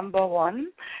and my number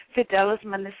one, Fidelis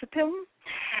Municipum.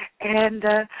 And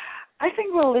I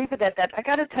think we'll leave it at that. I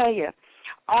got to tell you,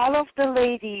 all of the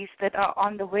ladies that are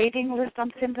on the waiting list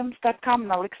on Findoms.com,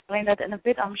 and I'll explain that in a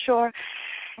bit, I'm sure,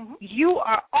 you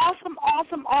are awesome,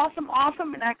 awesome, awesome,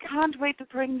 awesome, and I can't wait to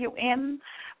bring you in,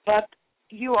 but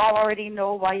you already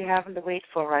know why you're having to wait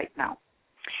for right now.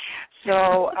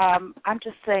 So I'm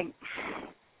just saying,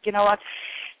 you know what?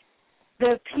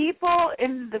 The people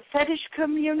in the fetish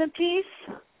communities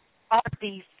are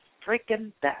the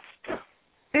freaking best.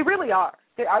 They really are.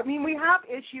 I mean, we have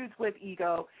issues with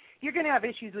ego. You're going to have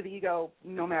issues with ego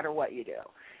no matter what you do,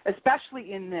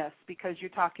 especially in this, because you're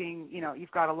talking,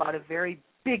 you've got a lot of very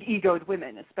big egoed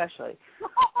women especially.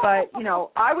 But,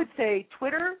 I would say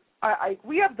Twitter,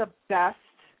 we have the best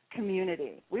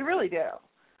community. We really do.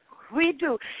 We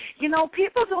do.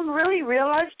 People don't really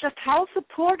realize just how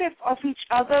supportive of each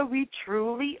other we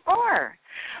truly are.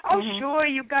 Oh, sure,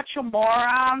 you got your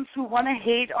morons who want to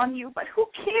hate on you, but who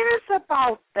cares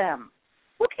about them?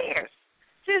 Who cares?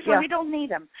 Seriously, we don't need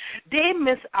them. They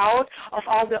miss out of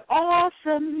all the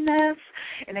awesomeness,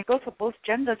 and it goes for both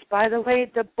genders, by the way.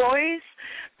 The boys,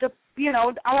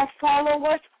 our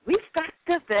followers, we've got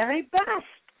the very best.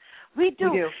 We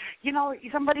do.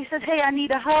 Somebody says, hey, I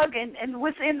need a hug, and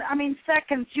within,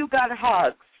 seconds, you got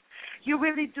hugs. You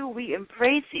really do. We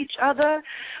embrace each other.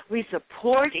 We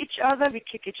support each other. We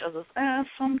kick each other's ass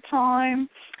sometimes.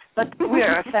 But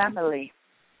we're a family.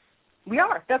 We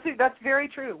are. That's very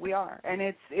true. We are. And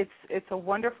it's a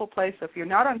wonderful place. So if you're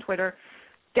not on Twitter,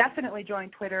 definitely join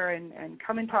Twitter and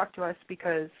come and talk to us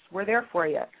because we're there for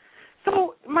you.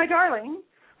 So, my darling,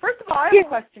 first of all, I have a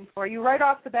question for you right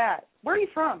off the bat. Where are you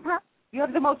from? You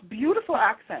have the most beautiful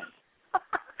accent.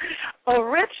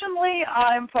 Originally,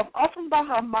 I'm from Offenbach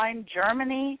am Main,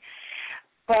 Germany,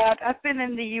 but I've been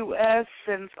in the U.S.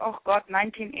 since,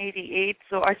 1988,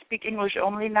 so I speak English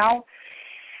only now,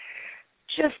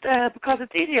 just because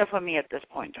it's easier for me at this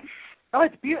point. Oh,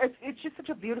 it's just such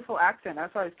a beautiful accent.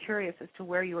 That's why I was curious as to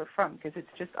where you were from, because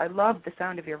I love the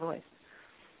sound of your voice.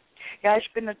 Ja,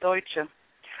 ich bin eine Deutsche.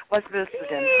 Was willst du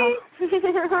denn?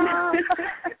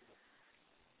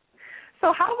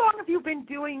 So how long have you been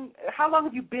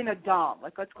a Dom?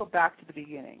 Let's go back to the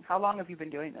beginning. How long have you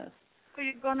been doing this? So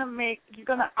you're gonna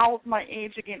out my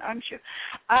age again, aren't you?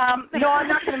 No, I'm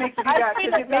not gonna make you do that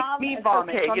because it makes me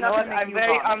vomit. Okay, so I'm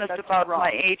very honest about my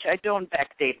age. I don't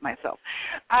backdate myself.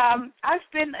 I've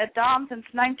been a Dom since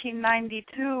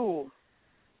 1992.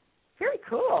 Very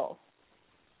cool.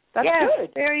 That's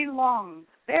good. Very long.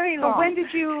 Very long. So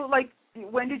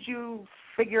when did you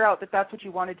figure out that that's what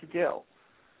you wanted to do?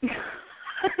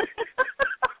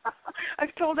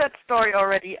 I've told that story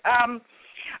already. I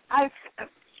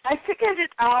figured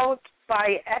it out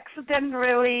by accident,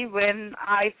 really, when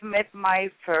I've met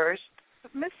my first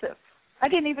submissive. I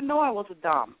didn't even know I was a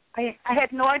Dom. I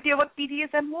had no idea what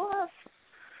BDSM was.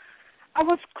 I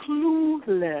was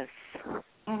clueless.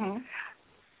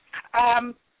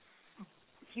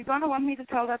 You're going to want me to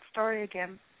tell that story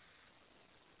again.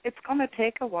 It's going to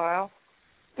take a while.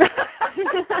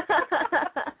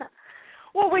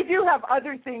 Well, we do have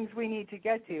other things we need to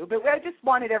get to, but I just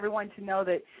wanted everyone to know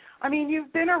that,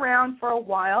 you've been around for a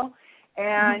while,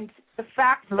 and the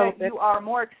fact that you are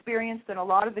more experienced than a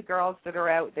lot of the girls that are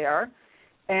out there,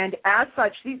 and as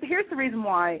such, here's the reason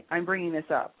why I'm bringing this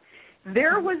up.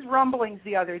 There was rumblings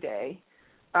the other day,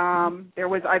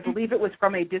 I believe it was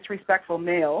from a disrespectful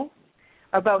male,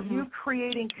 about you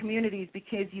creating communities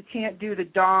because you can't do the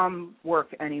Dom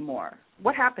work anymore.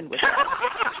 What happened with that?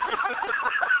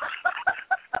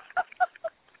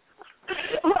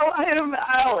 Well,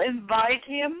 I'll invite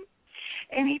him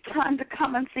anytime to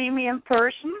come and see me in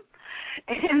person,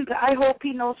 and I hope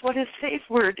he knows what his safe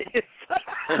word is.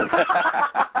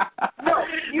 No,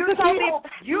 you know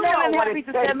I'm what happy his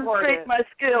to safe demonstrate word is. my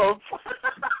skills.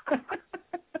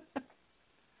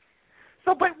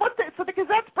 Because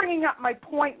bringing up my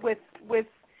point with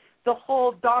the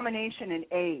whole domination in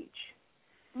age.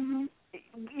 Mm-hmm.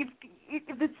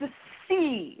 It's a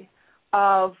sea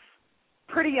of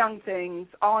pretty young things,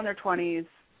 all in their 20s.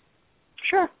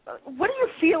 Sure. What do you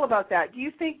feel about that? Do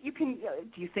you think you can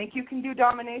do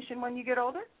domination when you get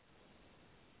older?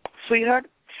 Sweetheart,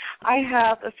 I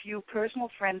have a few personal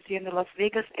friends here in the Las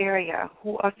Vegas area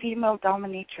who are female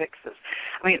dominatrixes.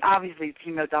 I mean, obviously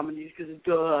female dominatrixes,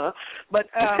 duh, but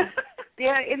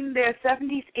they're in their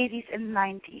 70s, 80s, and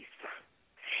 90s.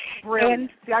 Brilliant. And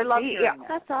see, I love hearing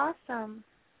that. That's awesome.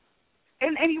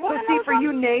 And you want to know for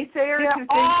you naysayers who think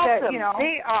awesome. that, you know,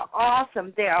 they are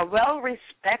awesome. They are well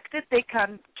respected. They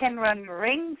can run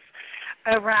rings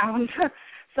around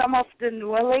some of the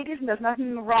newer ladies, and there's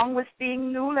nothing wrong with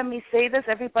being new. Let me say this: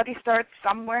 everybody starts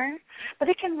somewhere, but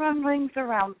they can run rings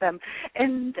around them.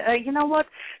 And you know what?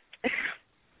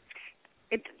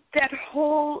 That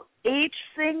whole age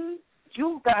thing,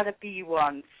 you gotta be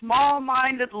one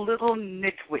small-minded little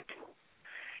nitwit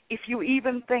if you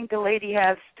even think a lady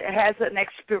has an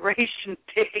expiration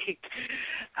date.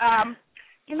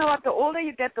 You know what? The older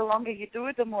you get, the longer you do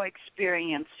it, the more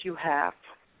experience you have.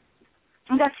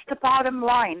 And that's the bottom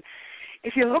line.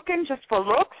 If you're looking just for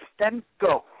looks, then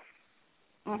go.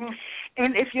 Mm-hmm.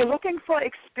 And if you're looking for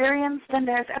experience, then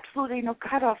there's absolutely no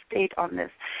cutoff date on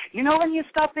this. You know when you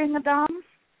stop being a dom?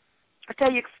 I'll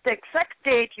tell you the exact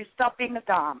date you stop being a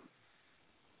dom.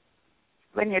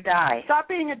 When you die. Stop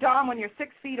being a dom when you're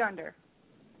 6 feet under.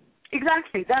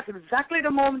 Exactly. That's exactly the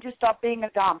moment you stop being a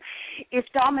dom. If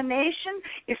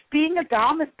being a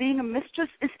dom, if being a mistress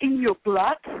is in your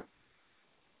blood,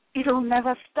 it'll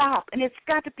never stop. And it's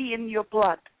got to be in your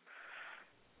blood.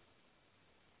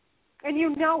 And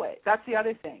you know it. That's the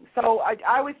other thing. So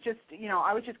I was just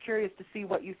curious to see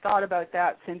what you thought about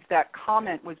that, since that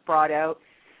comment was brought out,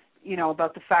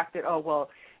 about the fact that,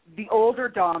 the older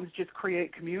doms just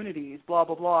create communities, blah,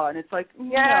 blah, blah. And it's like,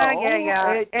 yeah.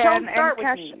 Don't start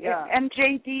with me. Yeah. And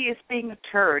JD is being a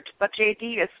turd, but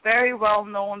JD is very well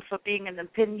known for being an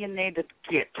opinionated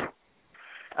git.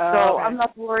 So I'm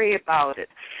not worried about it.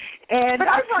 But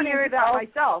I've run into that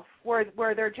myself,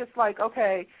 where they're just like,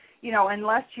 okay,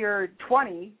 unless you're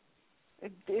 20,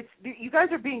 you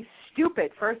guys are being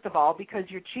stupid, first of all, because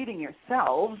you're cheating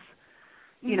yourselves.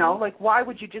 Like, why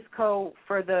would you just go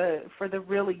for the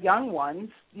really young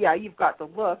ones? Yeah, you've got the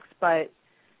looks, but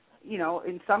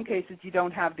in some cases you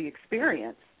don't have the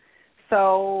experience.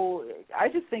 So I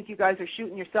just think you guys are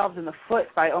shooting yourselves in the foot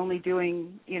by only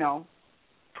doing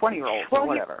 20-year-olds or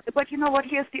whatever. But you know what?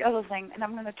 Here's the other thing, and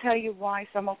I'm going to tell you why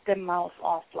some of them mouth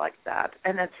off like that.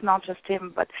 And it's not just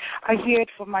him, but I hear it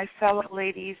from my fellow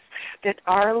ladies that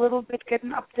are a little bit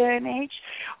getting up there in age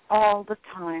all the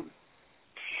time.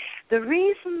 The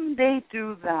reason they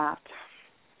do that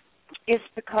is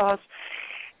because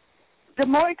the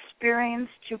more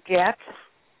experienced you get,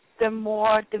 the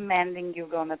more demanding you're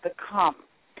going to become.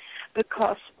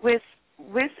 Because with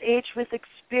age, with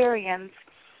experience,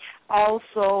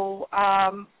 also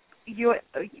your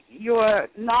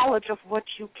knowledge of what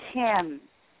you can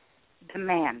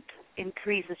demand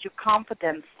increases, your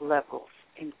confidence levels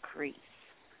increase.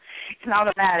 It's an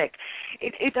automatic.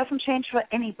 It doesn't change for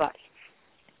anybody.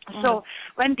 So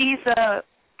when these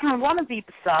wannabe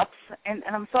subs, and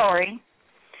I'm sorry.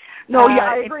 No,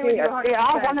 I agree with you 100%. They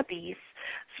are wannabes,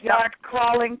 start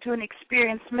crawling to an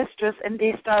experienced mistress and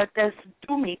they start this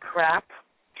doomy crap,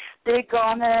 they're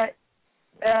gonna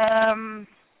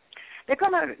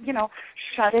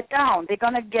shut it down. They're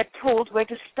gonna get told where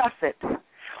to stuff it.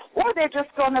 Or they're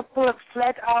just gonna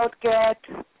flat out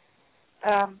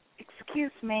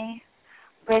excuse me,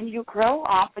 when you grow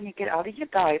up and you get out of your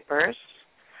diapers,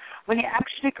 when you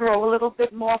actually grow a little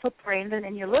bit more of a brain than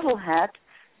in your little head,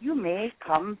 you may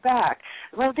come back.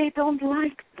 Well, they don't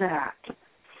like that.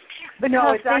 But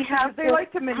no, it's actually, they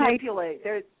like to manipulate.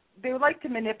 They like to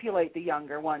manipulate the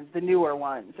younger ones, the newer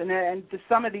ones. And to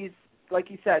some of these,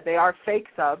 like you said, they are fake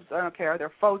subs. I don't care.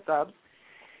 They're faux subs.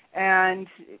 And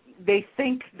they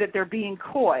think that they're being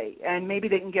coy. And maybe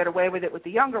they can get away with it with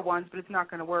the younger ones, but it's not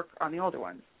going to work on the older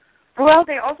ones. Well,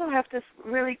 they also have this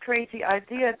really crazy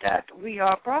idea that we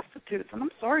are prostitutes. And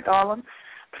I'm sorry, darling,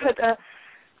 but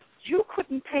you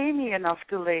couldn't pay me enough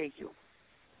to lay you.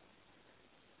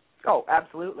 Oh,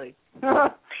 absolutely. So,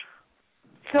 I'm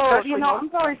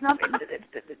sorry, it's not.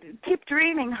 Keep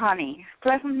dreaming, honey.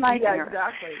 Pleasant night. Yeah,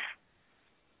 exactly.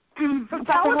 So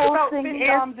the whole thing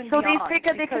is, so they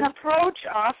figure they can approach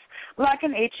us like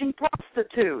an aging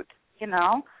prostitute.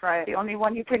 Right. The only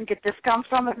one you can get discounts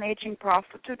from is an aging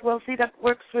prostitute. Well, see, that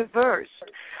works reversed.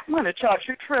 I'm going to charge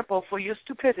you triple for your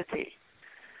stupidity.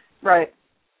 Right.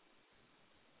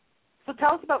 So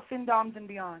tell us about FinDoms and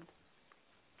Beyond.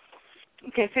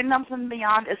 Okay, FinDoms and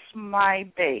Beyond is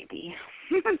my baby.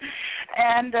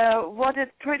 And what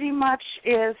it pretty much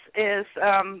is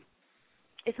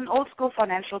it's an old school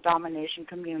financial domination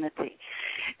community.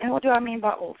 And what do I mean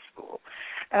by old school?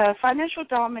 Financial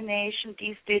domination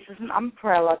these days is an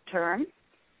umbrella term,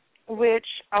 which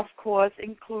of course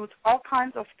includes all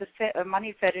kinds of the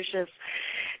money fetishes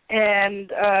and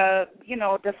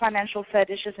the financial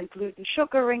fetishes, including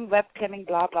sugaring, webcamming,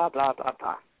 blah blah blah blah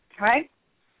blah. Right?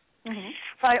 Mm-hmm.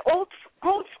 By old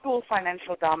school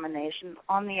financial domination,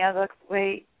 on the other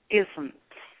way, isn't.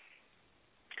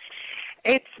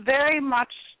 It's very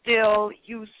much still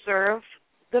you serve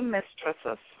the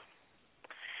mistresses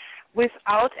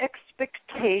without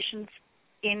expectations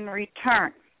in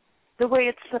return, the way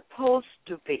it's supposed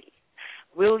to be.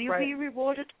 Will you be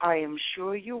rewarded? I am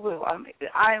sure you will.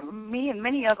 Me and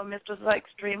many other mistresses are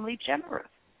extremely generous.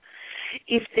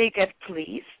 If they get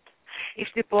pleased, if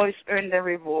the boys earn their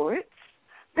rewards,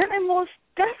 then they're most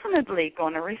definitely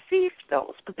going to receive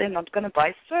those, but they're not going to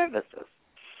buy services.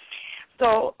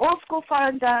 So old school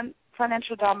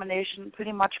financial domination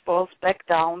pretty much boils back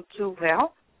down to,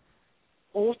 well,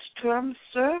 old term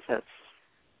service.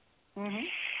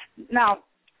 Mm-hmm. Now,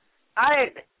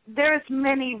 there's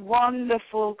many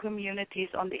wonderful communities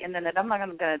on the internet. I'm not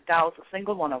going to douse a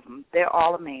single one of them. They're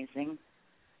all amazing.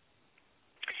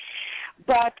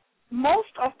 But most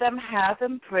of them have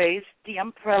embraced the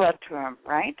umbrella term,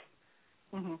 right?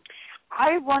 Mm-hmm.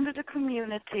 I wanted a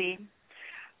community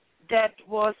that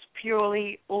was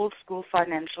purely old school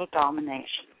financial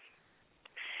domination.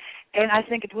 And I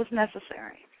think it was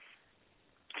necessary.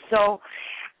 So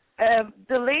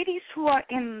the ladies who are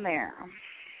in there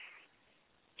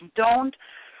aren't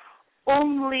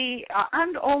only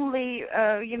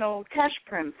cash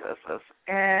princesses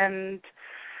and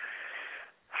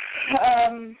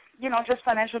just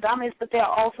financial dominators, but they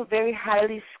are also very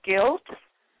highly skilled,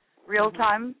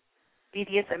 real-time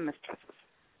BDSM mistresses.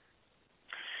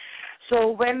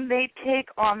 So when they take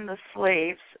on the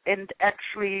slaves and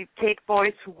actually take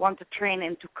boys who want to train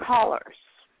into collars,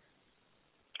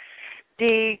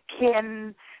 they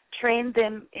can train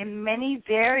them in many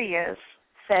various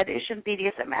fetish and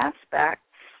BDSM aspects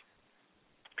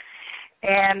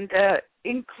and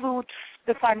include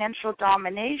the financial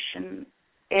domination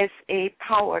as a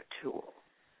power tool,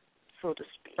 so to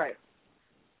speak. Right.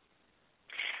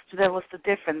 So that was the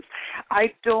difference.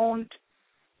 I don't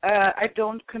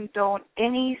condone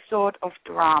any sort of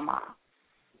drama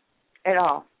at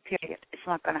all, period. It's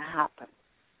not going to happen.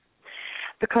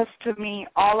 Because to me,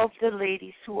 all of the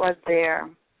ladies who are there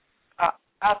are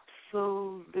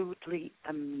absolutely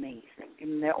amazing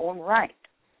in their own right.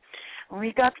 And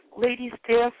we got ladies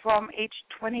there from age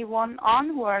 21 on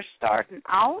who are starting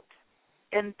out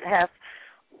and have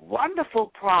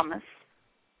wonderful promise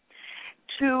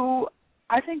to,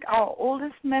 I think our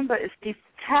oldest member is the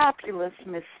fabulous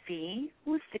Miss C,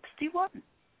 who is 61.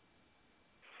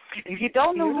 If you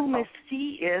don't know who Miss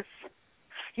C is,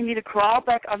 you need to crawl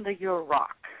back under your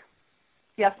rock.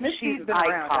 Yes, Miss C's been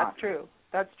around.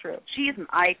 That's true. She's an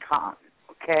icon,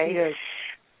 okay? She is.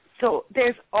 So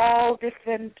there's all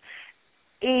different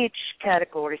age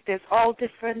categories. There's all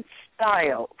different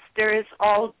styles. There is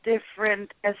all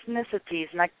different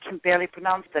ethnicities, and I can barely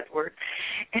pronounce that word,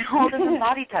 and all different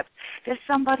body types. There's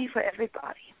somebody for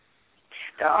everybody.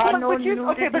 There are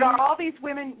but are all these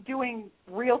women doing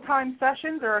real-time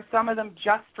sessions, or are some of them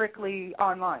just strictly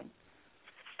online?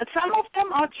 Some of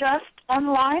them are just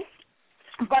online,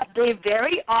 but they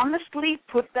very honestly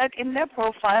put that in their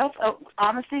profiles.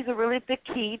 Honesty is a really big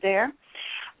key there.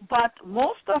 But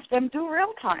most of them do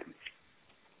real-time.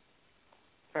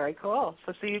 Very cool.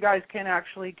 So you guys can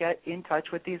actually get in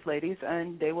touch with these ladies,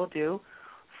 and they will do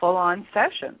full-on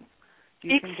sessions.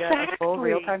 You can get a full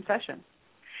real-time session.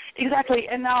 Exactly.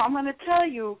 And now I'm going to tell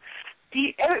you,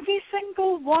 every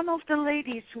single one of the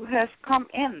ladies who has come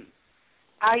in,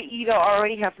 I either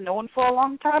already have known for a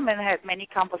long time and had many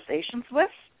conversations with,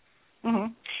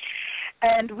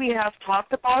 and we have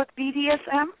talked about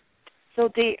BDSM. So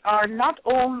they are not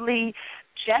only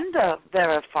gender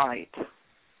verified,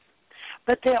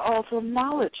 but they're also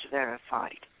knowledge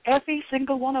verified. Every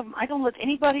single one of them. I don't let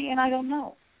anybody in I don't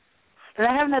know, that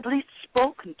I haven't at least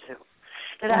spoken to,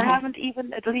 that I haven't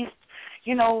even at least,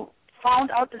 found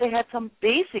out that they had some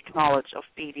basic knowledge of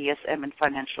BDSM and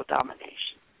financial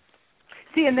domination.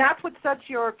 See, and that's what sets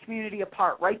your community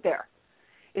apart right there,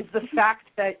 is the fact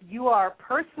that you are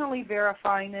personally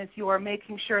verifying this, you are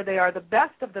making sure they are the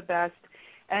best of the best,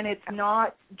 and it's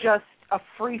not just a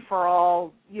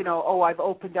free-for-all, I've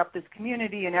opened up this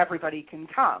community and everybody can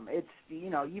come. It's,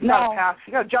 you've got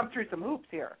to jump through some hoops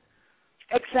here.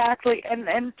 Exactly,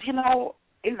 and you know,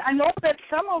 and I know that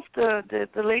some of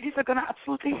the ladies are going to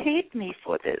absolutely hate me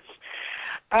for this,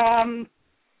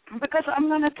 because I'm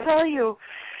going to tell you,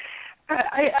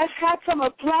 I've had some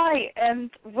apply, and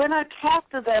when I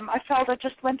talked to them, I felt I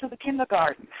just went to the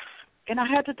kindergarten, and I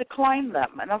had to decline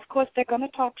them, and of course they're going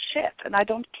to talk shit, and I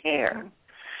don't care.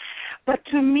 But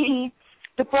to me,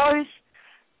 the boys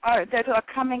that are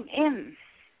coming in,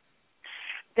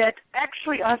 that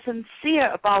actually are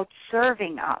sincere about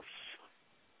serving us,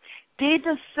 they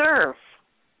deserve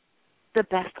the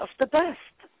best of the best.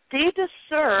 They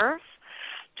deserve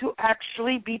to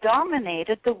actually be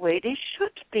dominated the way they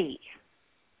should be.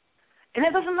 And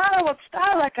it doesn't matter what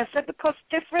style, like I said, because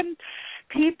different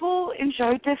people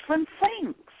enjoy different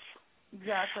things.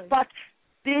 Exactly. But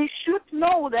they should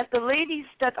know that the ladies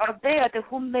that are there, to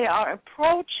whom they are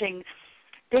approaching,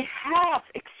 they have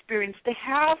experience, they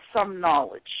have some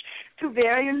knowledge to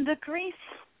varying degrees.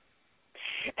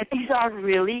 And these are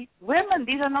really women.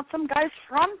 These are not some guys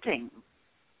fronting.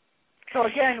 So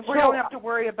again, we don't have to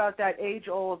worry about that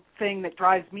age-old thing that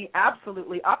drives me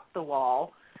absolutely up the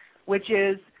wall, which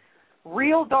is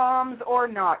real doms or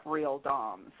not real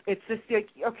doms. It's just like,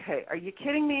 okay, are you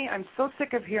kidding me? I'm so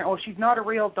sick of hearing, oh, she's not a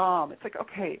real dom. It's like,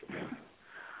 okay,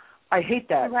 I hate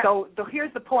that. Right. So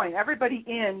here's the point. Everybody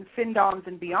in FinDoms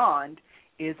and Beyond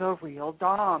is a real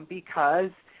dom because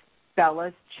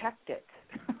Bella's checked it.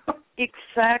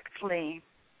 Exactly.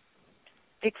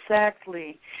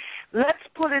 Let's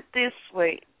put it this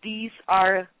way. These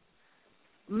are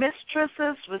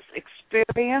mistresses with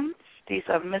experience. These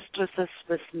are mistresses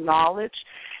with knowledge.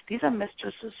 These are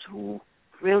mistresses who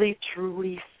really,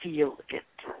 truly feel it.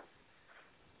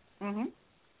 Mm-hmm.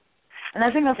 And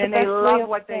I think that's and the best they way love of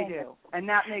what they saying do. And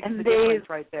that makes and the difference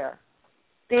right there.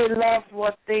 They love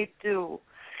what they do.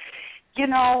 You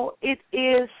know, it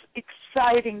is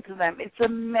exciting to them. It's a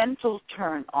mental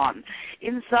turn on.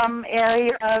 In some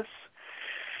areas,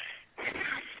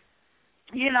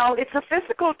 you know, it's a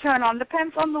physical turn on.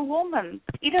 Depends on the woman.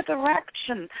 Either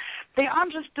direction. They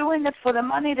aren't just doing it for the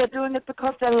money. They're doing it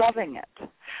because they're loving it.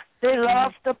 They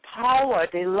love the power.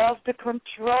 They love the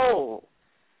control.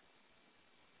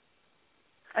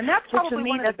 And that's So probably to me,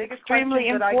 one of the biggest extremely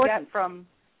questions that important. I get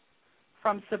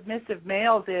from submissive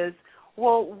males is,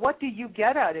 well, what do you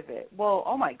get out of it? Well,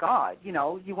 oh my God, you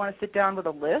know, you want to sit down with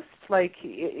a list? Like,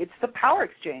 it's the power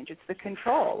exchange. It's the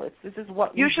control. This is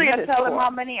what we Usually do I this tell them, for. how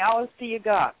many hours do you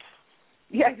got?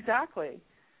 Yeah, exactly.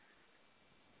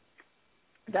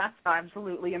 That's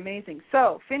absolutely amazing.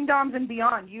 So, FinDoms and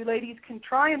Beyond, you ladies can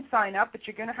try and sign up, but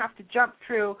you're going to have to jump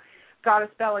through Goddess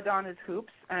Bella Donna's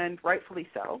hoops, and rightfully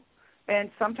so.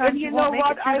 And sometimes and you won't know make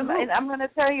what? it through the hoops. I'm going to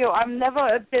tell you, I'm never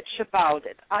a bitch about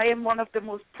it. I am one of the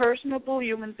most personable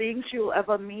human beings you'll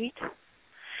ever meet.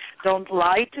 Don't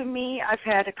lie to me. I've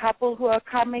had a couple who are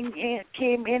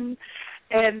came in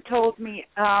and told me,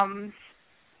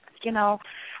 you know,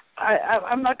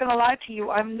 I'm not going to lie to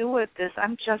you. I'm new at this.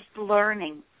 I'm just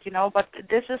learning, you know, but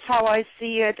this is how I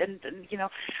see it. And you know,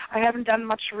 I haven't done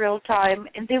much real time.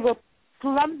 And they were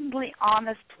bluntly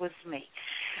honest with me.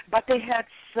 But they had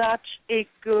such a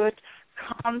good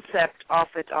concept of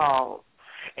it all.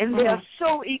 And they are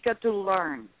so eager to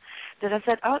learn that I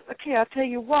said, oh, okay, I'll tell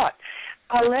you what.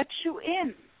 I'll let you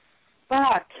in.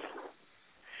 But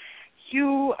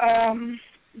you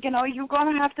know, you're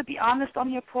going to have to be honest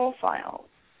on your profile.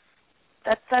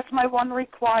 That's my one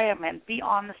requirement. Be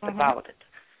honest about it.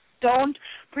 Don't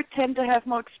pretend to have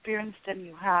more experience than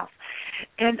you have.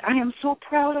 And I am so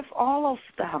proud of all of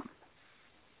them.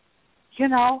 You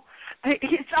know,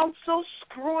 it sounds so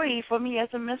screwy for me as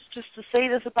a mistress to say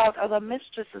this about other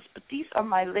mistresses, but these are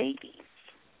my ladies.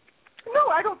 No,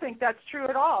 I don't think that's true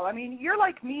at all. I mean, you're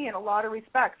like me in a lot of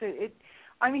respects.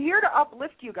 I'm here to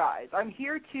uplift you guys. I'm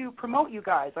here to promote you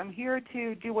guys. I'm here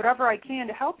to do whatever I can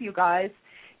to help you guys.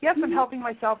 Yes, I'm helping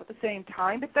myself at the same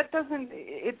time, but that doesn't,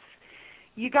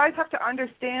 you guys have to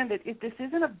understand that this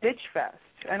isn't a bitch fest,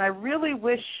 and I really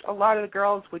wish a lot of the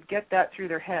girls would get that through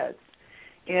their heads.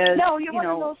 No, you want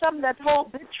to know something? That whole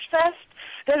bitch fest,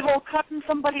 that whole cutting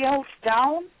somebody else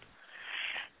down,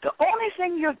 the only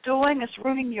thing you're doing is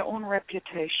ruining your own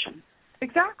reputation.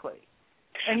 Exactly.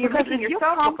 And you're making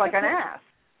yourself look like an ass.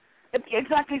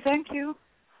 Exactly, thank you.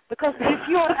 Because if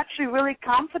you're actually really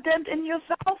confident in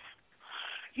yourself,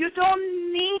 you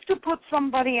don't need to put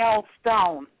somebody else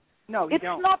down. No, you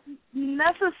don't. It's not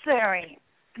necessary.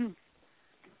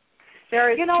 There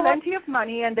is plenty of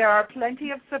money, and there are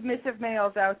plenty of submissive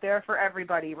males out there for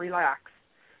everybody. Relax.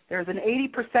 There's an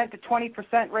 80% to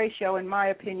 20% ratio, in my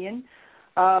opinion,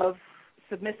 of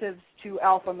submissives to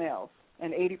alpha males.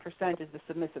 and 80% is the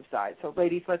submissive side. So,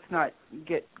 ladies, let's not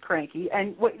get cranky.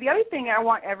 And the other thing I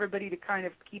want everybody to kind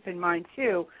of keep in mind,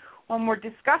 too, when we're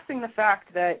discussing the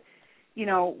fact that,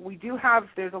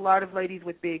 there's a lot of ladies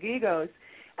with big egos,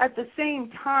 at the same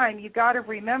time, you got to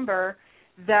remember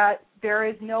that there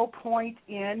is no point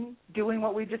in doing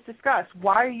what we just discussed.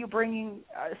 Why are you bringing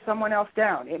someone else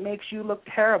down? It makes you look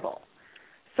terrible.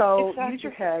 So use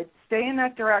your head, stay in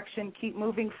that direction, keep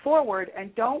moving forward,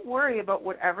 and don't worry about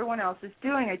what everyone else is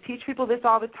doing. I teach people this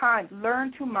all the time.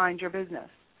 Learn to mind your business.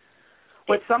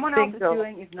 What someone else is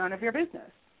doing is none of your business.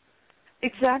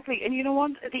 Exactly. And you know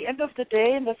what? At the end of the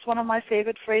day, and that's one of my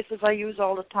favorite phrases I use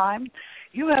all the time,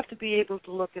 you have to be able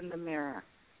to look in the mirror.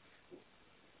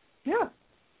 Yeah.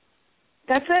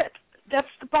 That's it. That's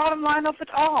the bottom line of it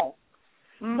all.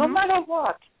 Mm-hmm. No matter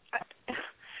what.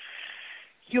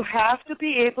 You have to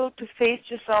be able to face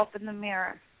yourself in the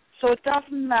mirror. So it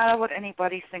doesn't matter what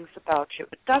anybody thinks about you.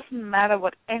 It doesn't matter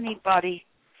what anybody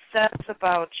says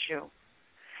about you.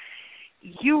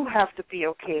 You have to be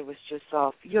okay with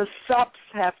yourself. Your subs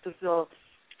have to feel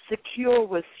secure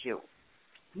with you.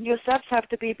 Your subs have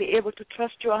to be able to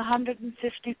trust you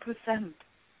 150%.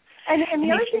 And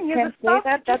the other thing is, a sub,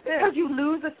 just because you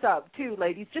lose a sub, too,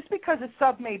 ladies, just because a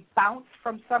sub may bounce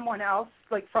from someone else,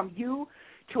 like from you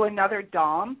to another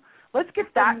dom, let's get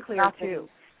that clear, too.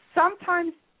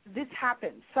 Sometimes this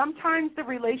happens. Sometimes the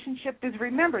relationship is,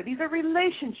 remember, these are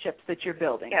relationships that you're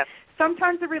building. Yes.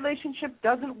 Sometimes the relationship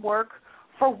doesn't work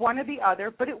for one or the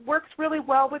other, but it works really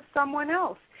well with someone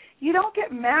else. You don't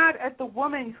get mad at the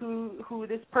woman who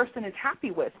this person is happy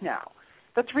with now.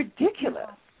 That's ridiculous.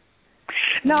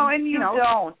 No, and you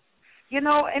don't.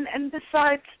 And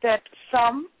besides that,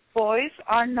 some boys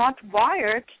are not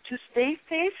wired to stay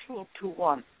faithful to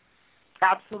one.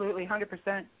 Absolutely,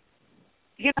 100%.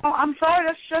 I'm sorry,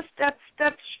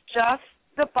 that's just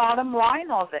the bottom line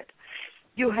of it.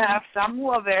 You have some who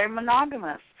are very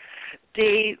monogamous.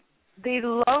 They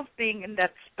love being in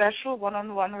that special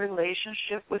one-on-one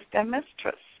relationship with their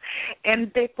mistress.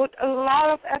 And they put a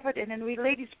lot of effort in, and we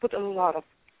ladies put a lot of,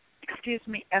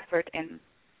 effort in.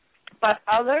 But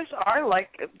others are, like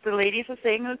the ladies are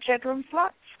saying in the chat room,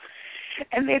 sluts.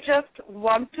 And they just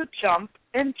want to jump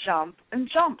and jump and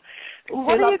jump.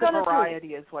 What are you going to do?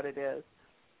 Variety is what it is.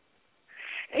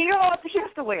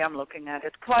 Here's the way I'm looking at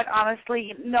it. Quite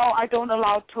honestly, no, I don't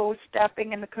allow toe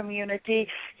stepping in the community.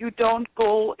 You don't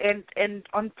go and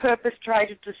on purpose try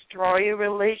to destroy a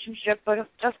relationship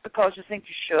just because you think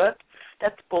you should.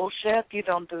 That's bullshit. You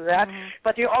don't do that. Mm-hmm.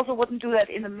 But you also wouldn't do that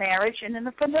in a marriage and in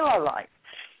a vanilla life.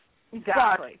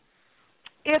 Exactly.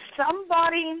 But if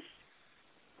somebody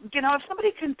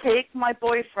can take my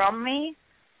boy from me,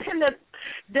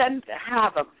 then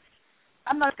have him.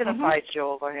 I'm not going to fight you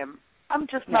over him. I'm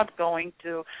just not going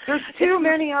to. There's too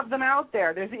many of them out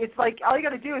there. It's like all you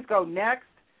got to do is go next.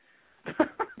 That's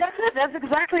it. That's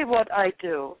exactly what I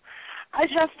do. I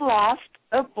just lost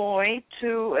a boy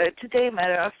today,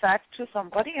 matter of fact, to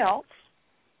somebody else.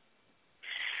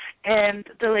 And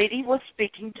the lady was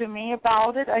speaking to me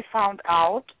about it. I found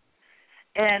out.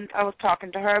 And I was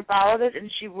talking to her about it, and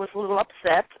she was a little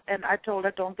upset. And I told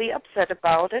her, don't be upset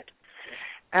about it.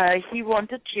 He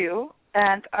wanted you.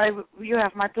 And you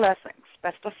have my blessings.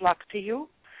 Best of luck to you.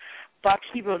 But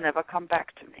he will never come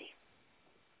back to me.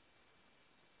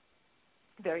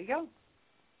 There you go.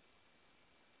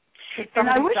 And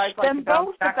I wish them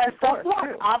both the best of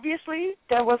luck. Obviously,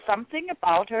 there was something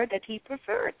about her that he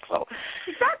preferred. So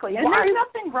exactly. And there's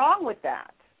nothing wrong with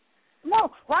that. No.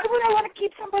 Why would I want to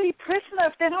keep somebody prisoner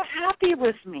if they're not happy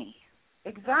with me?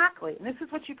 Exactly. And this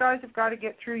is what you guys have got to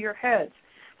get through your heads.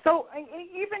 So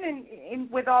even in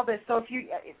with all this, so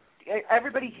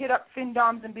everybody hit up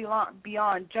FinDoms and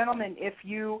beyond. Gentlemen, if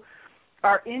you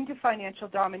are into financial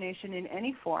domination in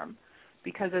any form,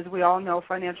 because as we all know,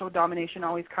 financial domination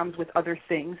always comes with other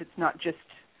things. It's not just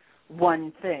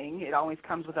one thing. It always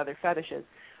comes with other fetishes.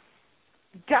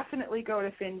 Definitely go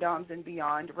to FinDoms and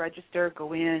beyond. Register,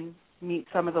 go in, meet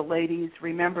some of the ladies.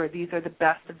 Remember, these are the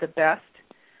best of the best.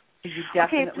 You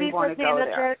definitely want to go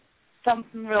there.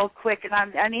 Something real quick, and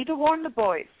I need to warn the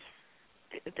boys.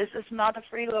 This is not a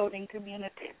freeloading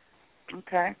community,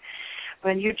 okay?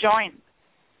 When you join,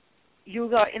 you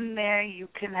go in there, you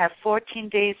can have 14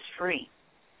 days free.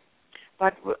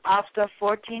 But after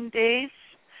 14 days,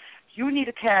 you need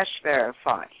a cash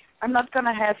verify. I'm not going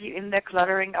to have you in there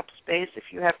cluttering up space if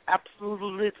you have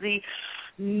absolutely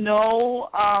no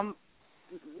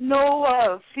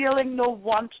feeling, no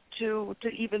want to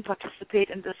even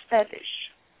participate in this fetish.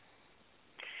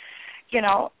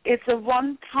 It's a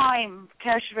one-time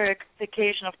cash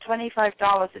verification of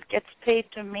 $25. It gets paid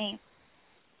to me.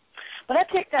 But I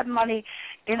take that money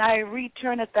and I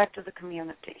return it back to the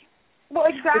community. Well,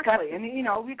 exactly, and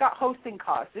we got hosting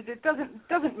costs. It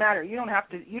doesn't matter. You don't have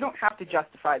to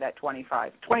justify that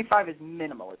 25. 25 is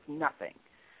minimal. It's nothing.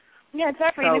 Yeah,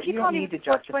 exactly. So and if you can't need to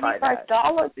afford justify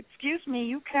 $25, excuse me,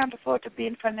 you can't afford to be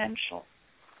in financial.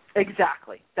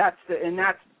 Exactly. That's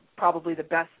probably the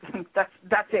best.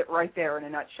 That's it right there in a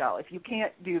nutshell. If you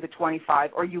can't do the 25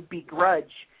 or you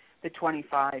begrudge the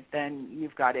 25, then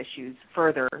you've got issues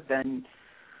further than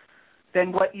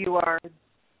what you are,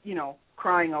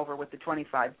 crying over with the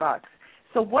 $25.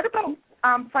 So what about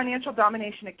Financial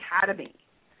Domination Academy?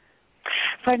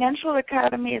 Financial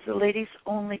Academy is a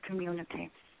ladies-only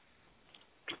community.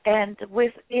 And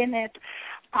within it,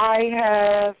 I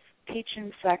have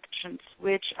teaching sections,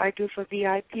 which I do for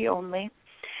VIP only.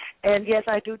 And, yes,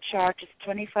 I do charge. It's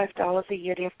 $25 a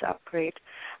year. They have to upgrade.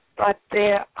 But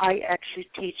there I actually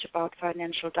teach about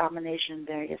financial domination and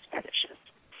various fetishes.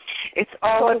 It's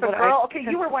all so if a girl, okay,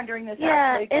 you were wondering this,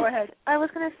 actually. Go ahead. I was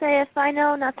going to say, if I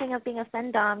know nothing of being a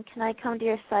fendom, can I come to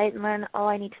your site and learn all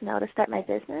I need to know to start my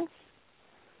business?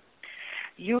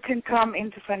 You can come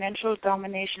into Financial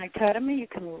Domination Academy. You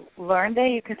can learn there.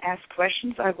 You can ask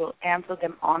questions. I will answer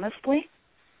them honestly.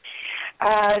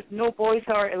 No boys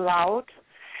are allowed.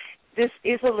 This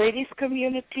is a ladies'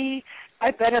 community.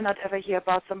 I better not ever hear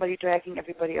about somebody dragging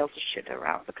everybody else's shit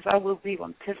around because I will be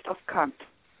one pissed off cunt.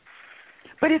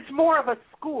 But it's more of a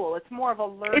school. It's more of a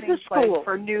learning place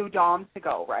for new doms to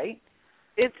go, right?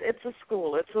 It's a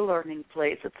school. It's a learning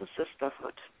place. It's a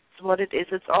sisterhood. It's what it is.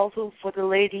 It's also for the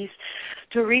ladies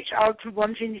to reach out to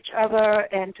one each other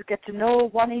and to get to know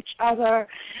one each other.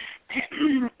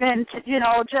 And,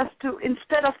 just to,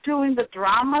 instead of doing the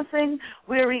drama thing,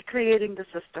 we're recreating the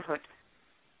sisterhood.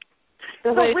 So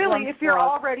really, if you're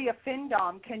already a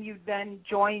FinDom, can you then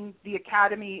join the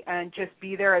academy and just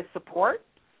be there as support?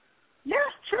 Yeah,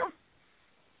 sure.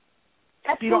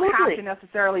 Absolutely. You don't have to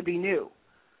necessarily be new.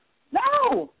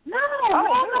 No.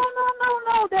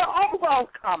 They're all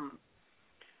welcome.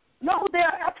 No,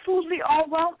 they're absolutely all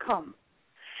welcome.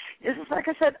 This is, like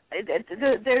I said,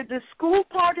 the school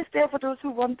part is there for those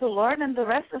who want to learn, and the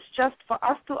rest is just for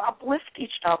us to uplift each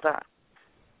other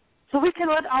so we can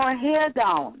let our hair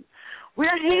down.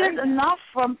 We're hearing enough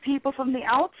from people from the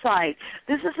outside.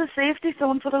 This is a safety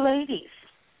zone for the ladies.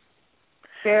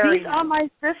 These are my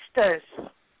sisters.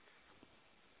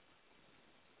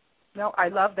 No, I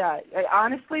love that.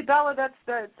 Honestly, Bella, that's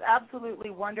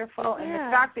absolutely wonderful. And the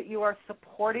fact that you are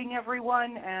supporting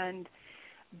everyone and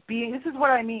this is what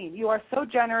I mean. You are so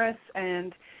generous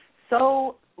and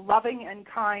so loving and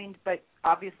kind, but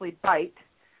obviously bite.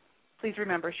 Please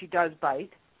remember, she does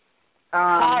bite.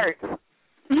 Hard.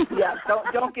 Yeah,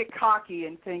 don't get cocky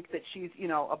and think that she's,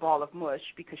 a ball of mush,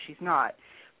 because she's not.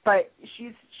 But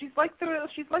she's like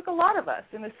a lot of us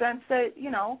in the sense that,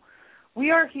 we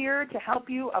are here to help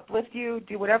you, uplift you,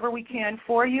 do whatever we can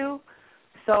for you.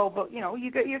 So, but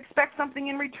you expect something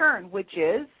in return, which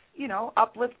is,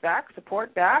 uplift back,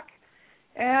 support back,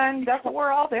 and that's what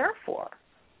we're all there for.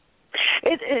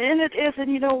 It is, and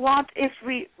you know what? If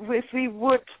we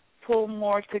would pull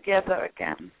more together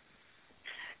again.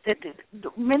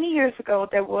 Many years ago,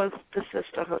 there was the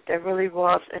sisterhood. There really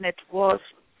was, and it was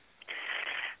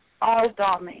all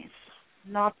dummies,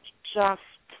 not just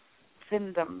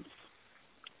findoms.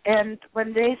 And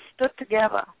when they stood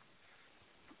together,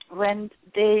 when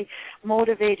they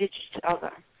motivated each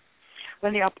other,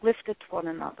 when they uplifted one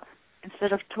another,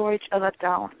 instead of tore each other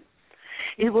down,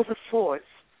 it was a force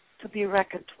to be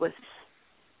reckoned with.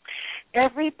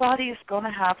 Everybody is going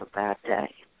to have a bad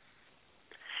day.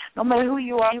 No matter who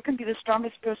you are, you can be the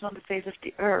strongest person on the face of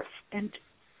the earth, and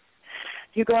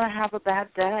you're going to have a bad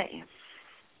day.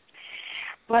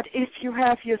 But if you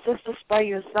have your sisters by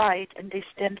your side and they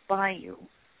stand by you,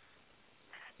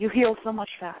 you heal so much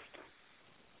faster.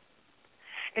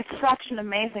 It's such an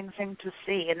amazing thing to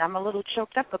see, and I'm a little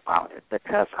choked up about it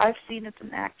because I've seen it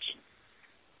in action.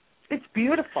 It's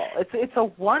beautiful. It's a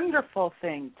wonderful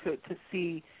thing to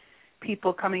see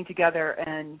people coming together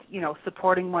and,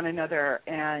 supporting one another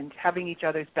and having each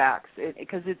other's backs.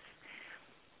 Because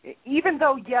even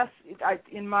though, yes,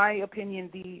 in my opinion,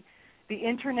 the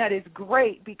Internet is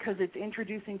great because it's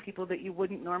introducing people that you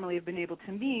wouldn't normally have been able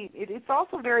to meet, it's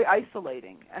also very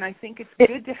isolating. And I think it's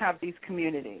good to have these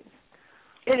communities.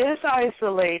 It is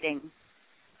isolating.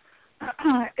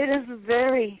 It is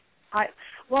very...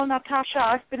 Well, Natasha,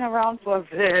 I've been around for a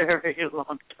very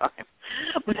long time.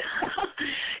 But,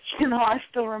 I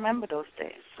still remember those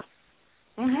days.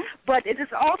 Mm-hmm. But it is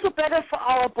also better for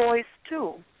our boys,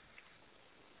 too.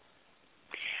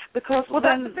 Because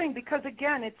that's the thing, because,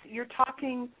 again, you're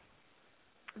talking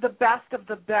the best of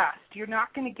the best. You're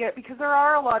not going to get, because there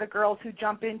are a lot of girls who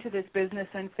jump into this business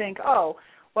and think, oh,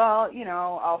 well, you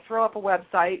know, I'll throw up a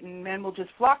website and men will just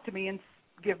flock to me and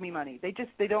give me money. They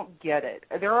don't get it.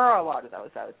 There are a lot of those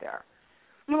out there.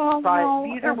 Well, but no,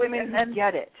 these are women who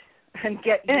get it and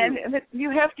get you. And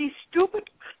you have these stupid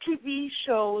TV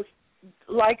shows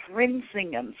like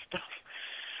rinsing and stuff.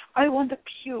 I want to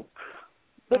puke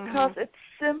because it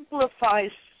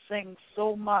simplifies things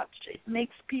so much. It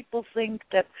makes people think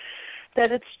that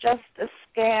it's just a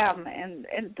scam, and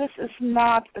this is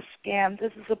not a scam.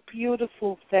 This is a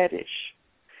beautiful fetish.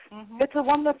 It's a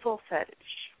wonderful fetish.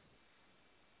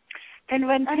 And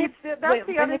when that's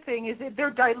the other thing is that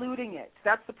they're diluting it.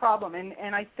 That's the problem.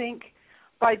 And I think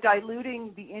by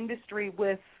diluting the industry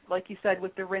with, like you said,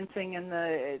 with the rinsing and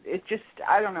it just,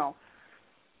 I don't know.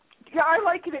 Yeah, I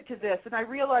liken it to this, and I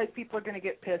realize people are going to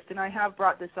get pissed, and I have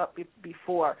brought this up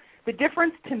before. The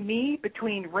difference to me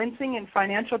between rinsing and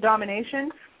financial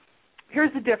domination,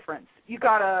 here's the difference. You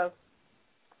got a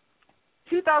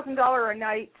 $2,000 a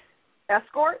night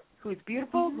escort who's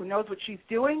beautiful, who knows what she's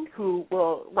doing, who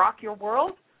will rock your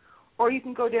world, or you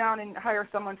can go down and hire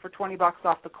someone for $20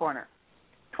 off the corner.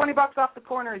 $20 off the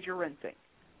corner is your rinsing.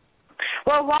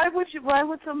 Well, why would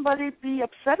somebody be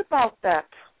upset about that?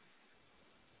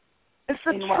 It's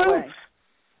the truth. What way?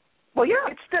 Well, yeah.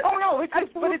 It's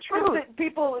true that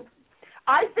people.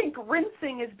 I think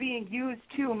rinsing is being used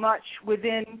too much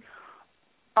within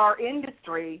our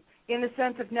industry, in the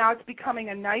sense of now it's becoming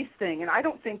a nice thing, and I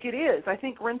don't think it is. I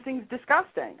think rinsing's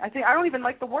disgusting. I don't even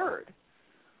like the word.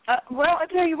 Well, I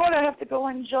tell you what, I have to go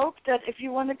and joke that if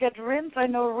you want to get rinsed, I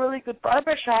know a really good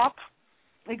barber shop.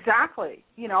 Exactly.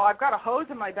 You know, I've got a hose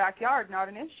in my backyard, not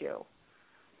an issue.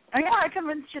 Yeah, I can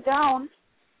rinse you down.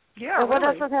 Yeah, but what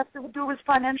really. does it have to do with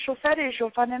financial fetish or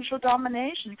financial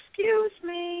domination? Excuse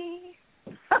me.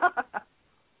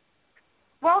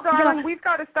 Well, darling, we've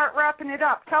got to start wrapping it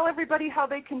up. Tell everybody how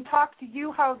they can talk to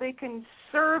you, how they can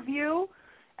serve you,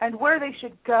 and where they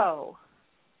should go.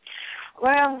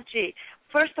 Well, gee,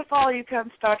 first of all, you can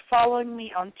start following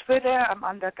me on Twitter. I'm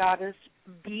under Goddess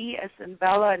B as in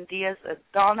Bella and D as in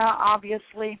Donna,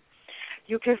 obviously.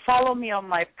 You can follow me on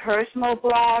my personal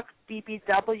blog,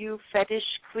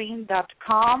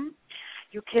 bbwfetishqueen.com.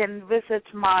 You can visit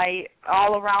my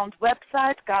all-around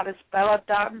website,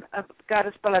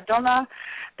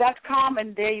 goddessbelladonna.com,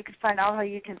 and there you can find out how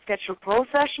you can schedule pro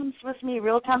sessions with me,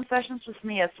 real-time sessions with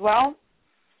me as well.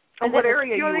 And what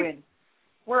area are you in?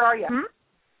 Where are you?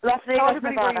 Las Vegas, Tell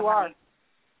everybody Nevada, where you are.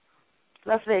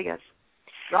 Las Vegas.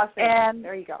 Las Vegas. And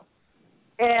there you go.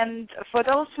 And for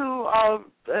those who are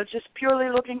just purely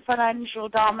looking for financial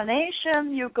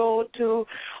domination, you go to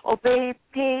Obey,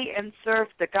 Pay, and Serve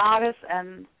the Goddess,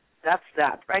 and that's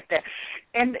that right there.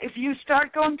 And if you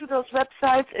start going to those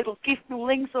websites, it'll give you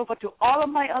links over to all of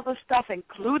my other stuff,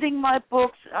 including my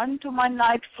books, onto my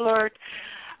Night Flirt,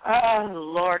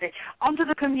 Lordy, onto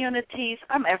the communities.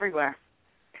 I'm everywhere.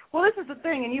 Well, this is the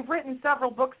thing, and you've written several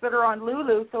books that are on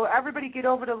Lulu, so everybody get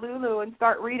over to Lulu and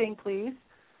start reading, please.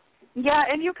 Yeah,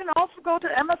 and you can also go to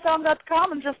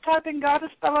Amazon.com and just type in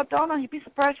Goddess Bella Donna. You'd be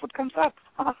surprised what comes up.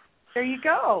 There you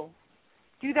go.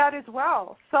 Do that as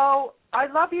well. So I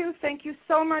love you. Thank you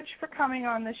so much for coming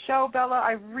on the show, Bella.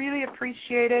 I really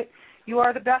appreciate it. You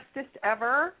are the bestest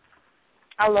ever.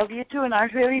 I love you, too, and I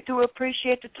really do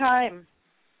appreciate the time.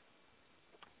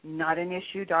 Not an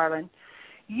issue, darling.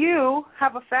 You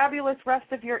have a fabulous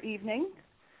rest of your evening,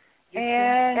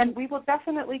 and we will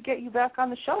definitely get you back on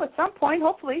the show at some point,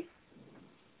 hopefully.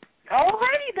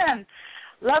 Alrighty then.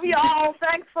 Love you all.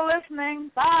 Thanks for listening.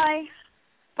 Bye.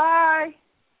 Bye.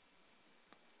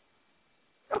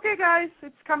 Okay, guys,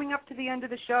 it's coming up to the end of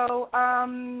the show.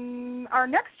 Our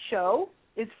next show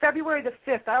is February the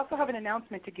 5th. I also have an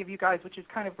announcement to give you guys, which is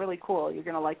kind of really cool. You're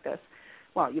going to like this.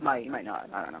 Well, you might not.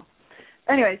 I don't know.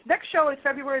 Anyways, next show is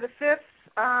February the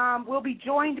 5th. We'll be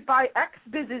joined by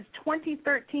XBiz's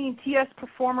 2013 TS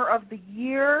Performer of the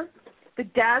Year, the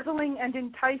dazzling and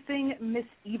enticing Miss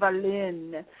Eva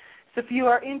Lynn. So if you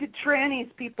are into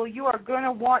trannies, people, you are going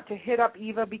to want to hit up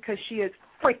Eva because she is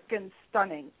freaking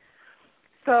stunning.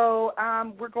 So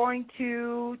we're going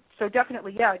to,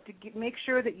 definitely, make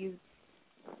sure that you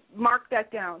mark that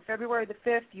down. February the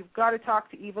 5th, you've got to talk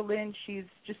to Eva Lynn. She's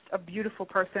just a beautiful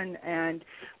person and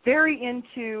very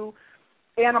into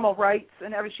animal rights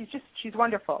and everything. She's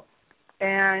wonderful.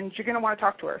 And you're going to want to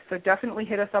talk to her. So definitely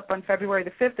hit us up on February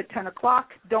the 5th at 10 o'clock.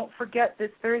 Don't forget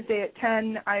this Thursday at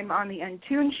 10, I'm on the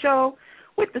N-Tune show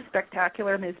with the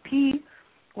spectacular Ms. P.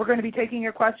 We're going to be taking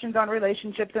your questions on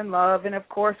relationships and love and, of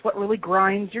course, what really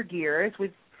grinds your gears.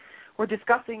 We're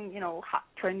discussing, hot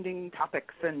trending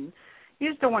topics and, You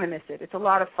just don't want to miss it. It's a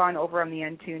lot of fun over on the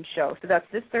N-Tune show. So that's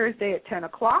this Thursday at 10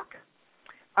 o'clock.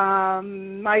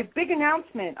 My big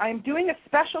announcement, I'm doing a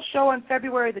special show on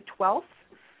February the 12th,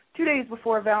 2 days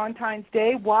before Valentine's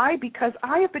Day. Why? Because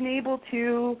I have been able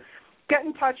to get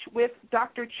in touch with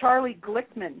Dr. Charlie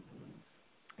Glickman.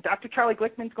 Dr. Charlie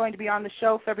Glickman is going to be on the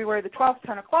show February the 12th,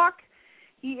 10 o'clock.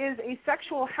 He is a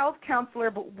sexual health counselor,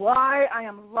 but why I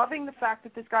am loving the fact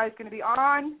that this guy is going to be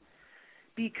on,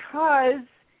 because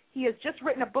he has just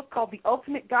written a book called The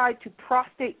Ultimate Guide to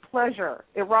Prostate Pleasure,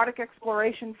 Erotic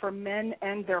Exploration for Men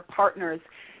and Their Partners.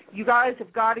 You guys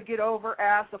have got to get over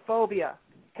assophobia,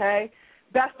 okay?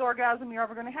 Best orgasm you're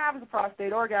ever going to have is a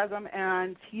prostate orgasm,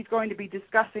 and he's going to be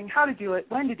discussing how to do it,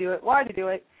 when to do it, why to do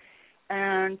it.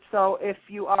 And so if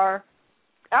you are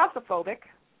assophobic,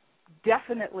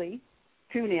 definitely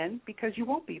tune in, because you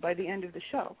won't be by the end of the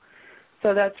show.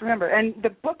 So that's, remember. And the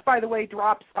book, by the way,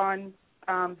 drops on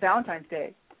Valentine's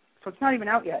Day, so it's not even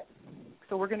out yet.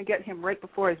 So we're going to get him right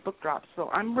before his book drops. So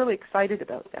I'm really excited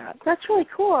about that. That's really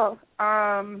cool.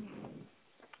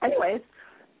 Anyways,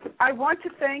 I want to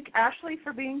thank Ashley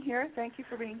for being here. Thank you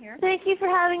for being here. Thank you for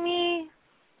having me.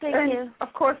 Thank you.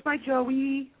 Of course, my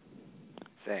Joey.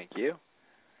 Thank you.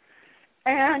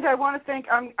 And I want to thank,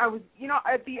 I was,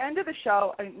 at the end of the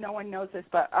show, no one knows this,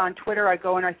 but on Twitter I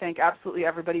go and I thank absolutely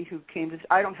everybody who came to,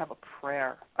 I don't have a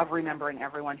prayer of remembering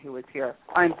everyone who was here.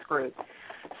 I'm screwed.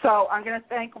 So I'm going to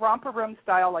thank Romper Room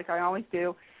Style, like I always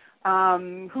do.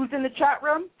 Who's in the chat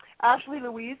room? Ashley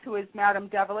Louise, who is Madam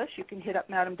Devilish. You can hit up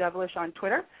Madam Devilish on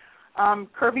Twitter.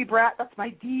 Curvy Brat, that's my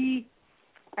D.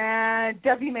 And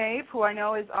Debbie Maeve, who I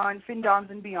know is on Findoms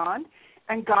and Beyond.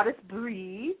 And Goddess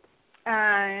Bree.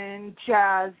 And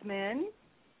Jasmine,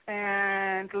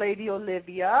 and Lady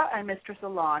Olivia, and Mistress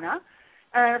Alana,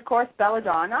 and, of course, Bella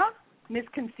Donna, Miss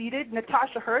Conceited,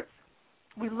 Natasha Hertz.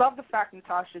 We love the fact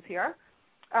Natasha's here.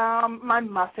 My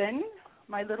Muffin,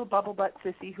 my little bubble butt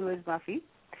sissy who is Muffy,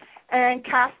 and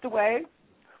Castaway.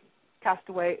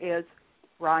 Castaway is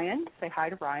Ryan. Say hi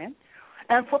to Ryan.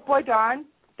 And Footboy Don.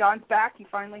 Don's back. He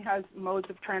finally has modes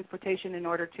of transportation in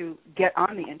order to get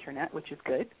on the Internet, which is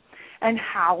good. And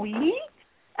Howie,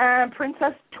 and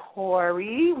Princess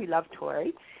Tori. We love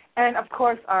Tori. And, of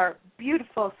course, our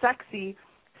beautiful, sexy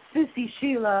Sissy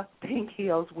Sheila Pink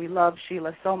Heels. We love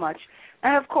Sheila so much.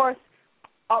 And, of course,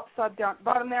 up, sub, down,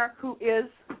 bottom there, who is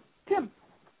Tim.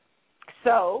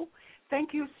 So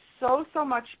thank you so, so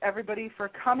much, everybody, for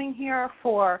coming here,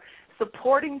 for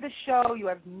supporting the show. You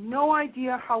have no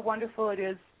idea how wonderful it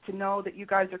is to know that you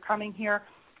guys are coming here.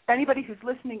 Anybody who's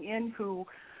listening in who,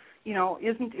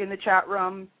 isn't in the chat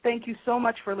room, thank you so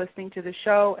much for listening to the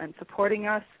show and supporting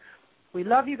us. We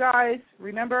love you guys.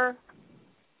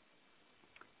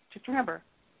 Just remember,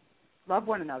 love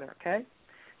one another, okay?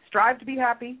 Strive to be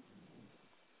happy.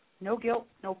 No guilt,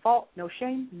 no fault, no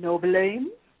shame, no blame.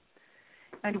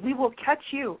 And we will catch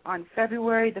you on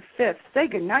February the 5th. Say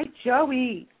goodnight,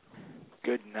 Joey.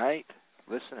 Good night,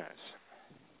 listeners.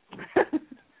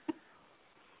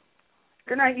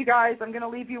 Good night, you guys. I'm going to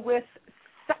leave you with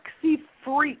Sexy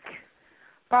Freak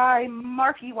by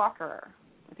Marky Walker.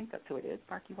 I think that's who it is,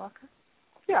 Marky Walker.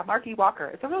 Yeah, Marky Walker.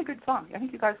 It's a really good song. I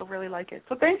think you guys will really like it.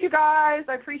 So thank you, guys.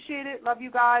 I appreciate it. Love you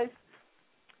guys.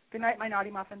 Good night, my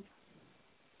naughty muffins.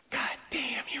 God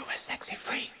damn, you a sexy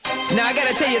freak. Now I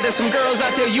gotta tell you, there's some girls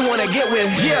out there you wanna get with,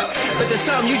 yeah, but there's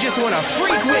some you just wanna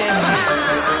freak with.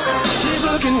 She's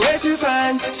looking way too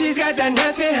fine, she's got that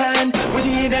dance behind. When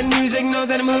she hear that music, knows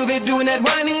how to move it, doing that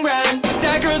whining grind.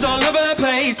 That girl's all over the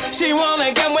place, she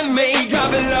wanna get with me.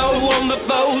 Drop it low on the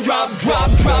floor, drop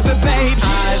it, babe.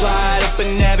 Eyes wide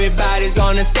open, everybody's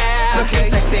gonna stare.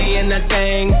 Looking sexy in that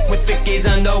thing, with Vicky's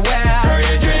underwear. Girl,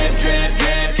 you drip,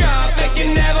 drop, make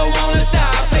you never wanna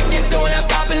stop. You're doing that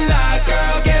poppin' like,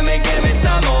 girl, give me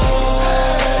some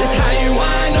more. This how you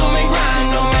whine on me,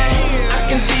 grind on me. I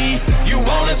can see you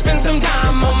wanna spend some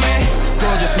time on me.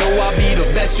 Girl, just know I'll be the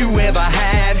best you ever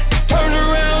had. Turn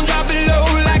around, drop it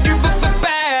low like you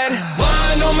bad.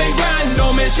 Whine on me, grind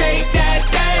on me, shake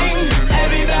that thing.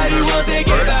 Everybody wants to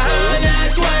get behind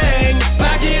that swing.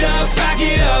 Back it up,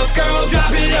 girl,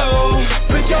 drop it low.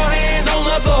 Put your hands on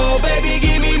the floor, baby,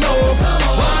 give me more.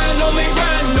 Whine on me,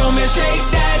 grind on me,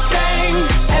 shake that thing.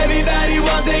 Everybody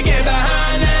wants to get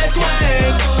behind that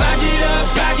swing. Back it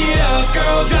up,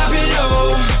 girl, drop it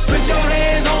low. Put your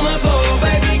hands on the floor,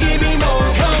 baby, give me more.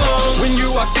 Come on. When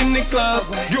you walked in the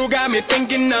club, you got me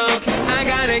thinking of, I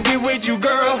gotta get with you,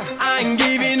 girl, I ain't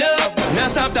giving up. Now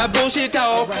stop that bullshit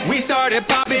talk, we started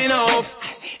popping off.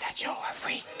 I see that you're a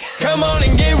freak. Come on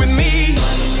and get with me.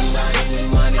 God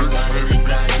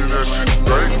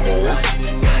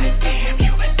damn,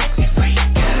 you a sexy freak.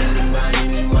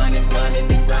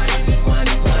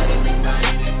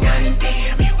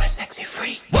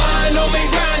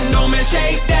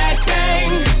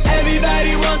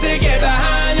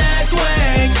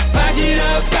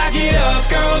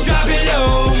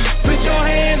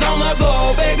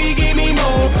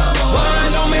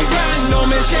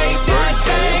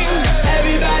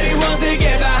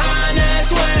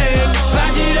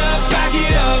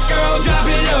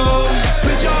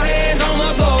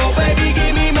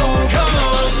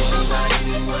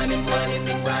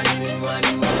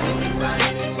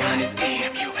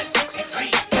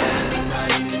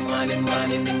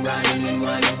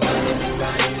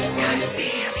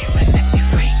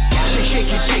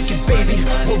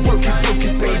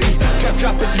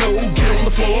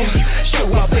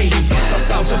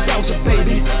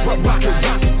 Rock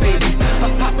it, baby.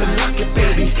 Pop and lock it,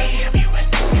 baby.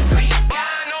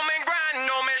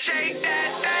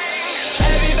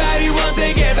 Everybody wants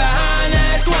to get behind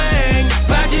that swing.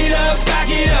 Back it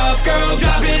up, girls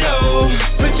drop it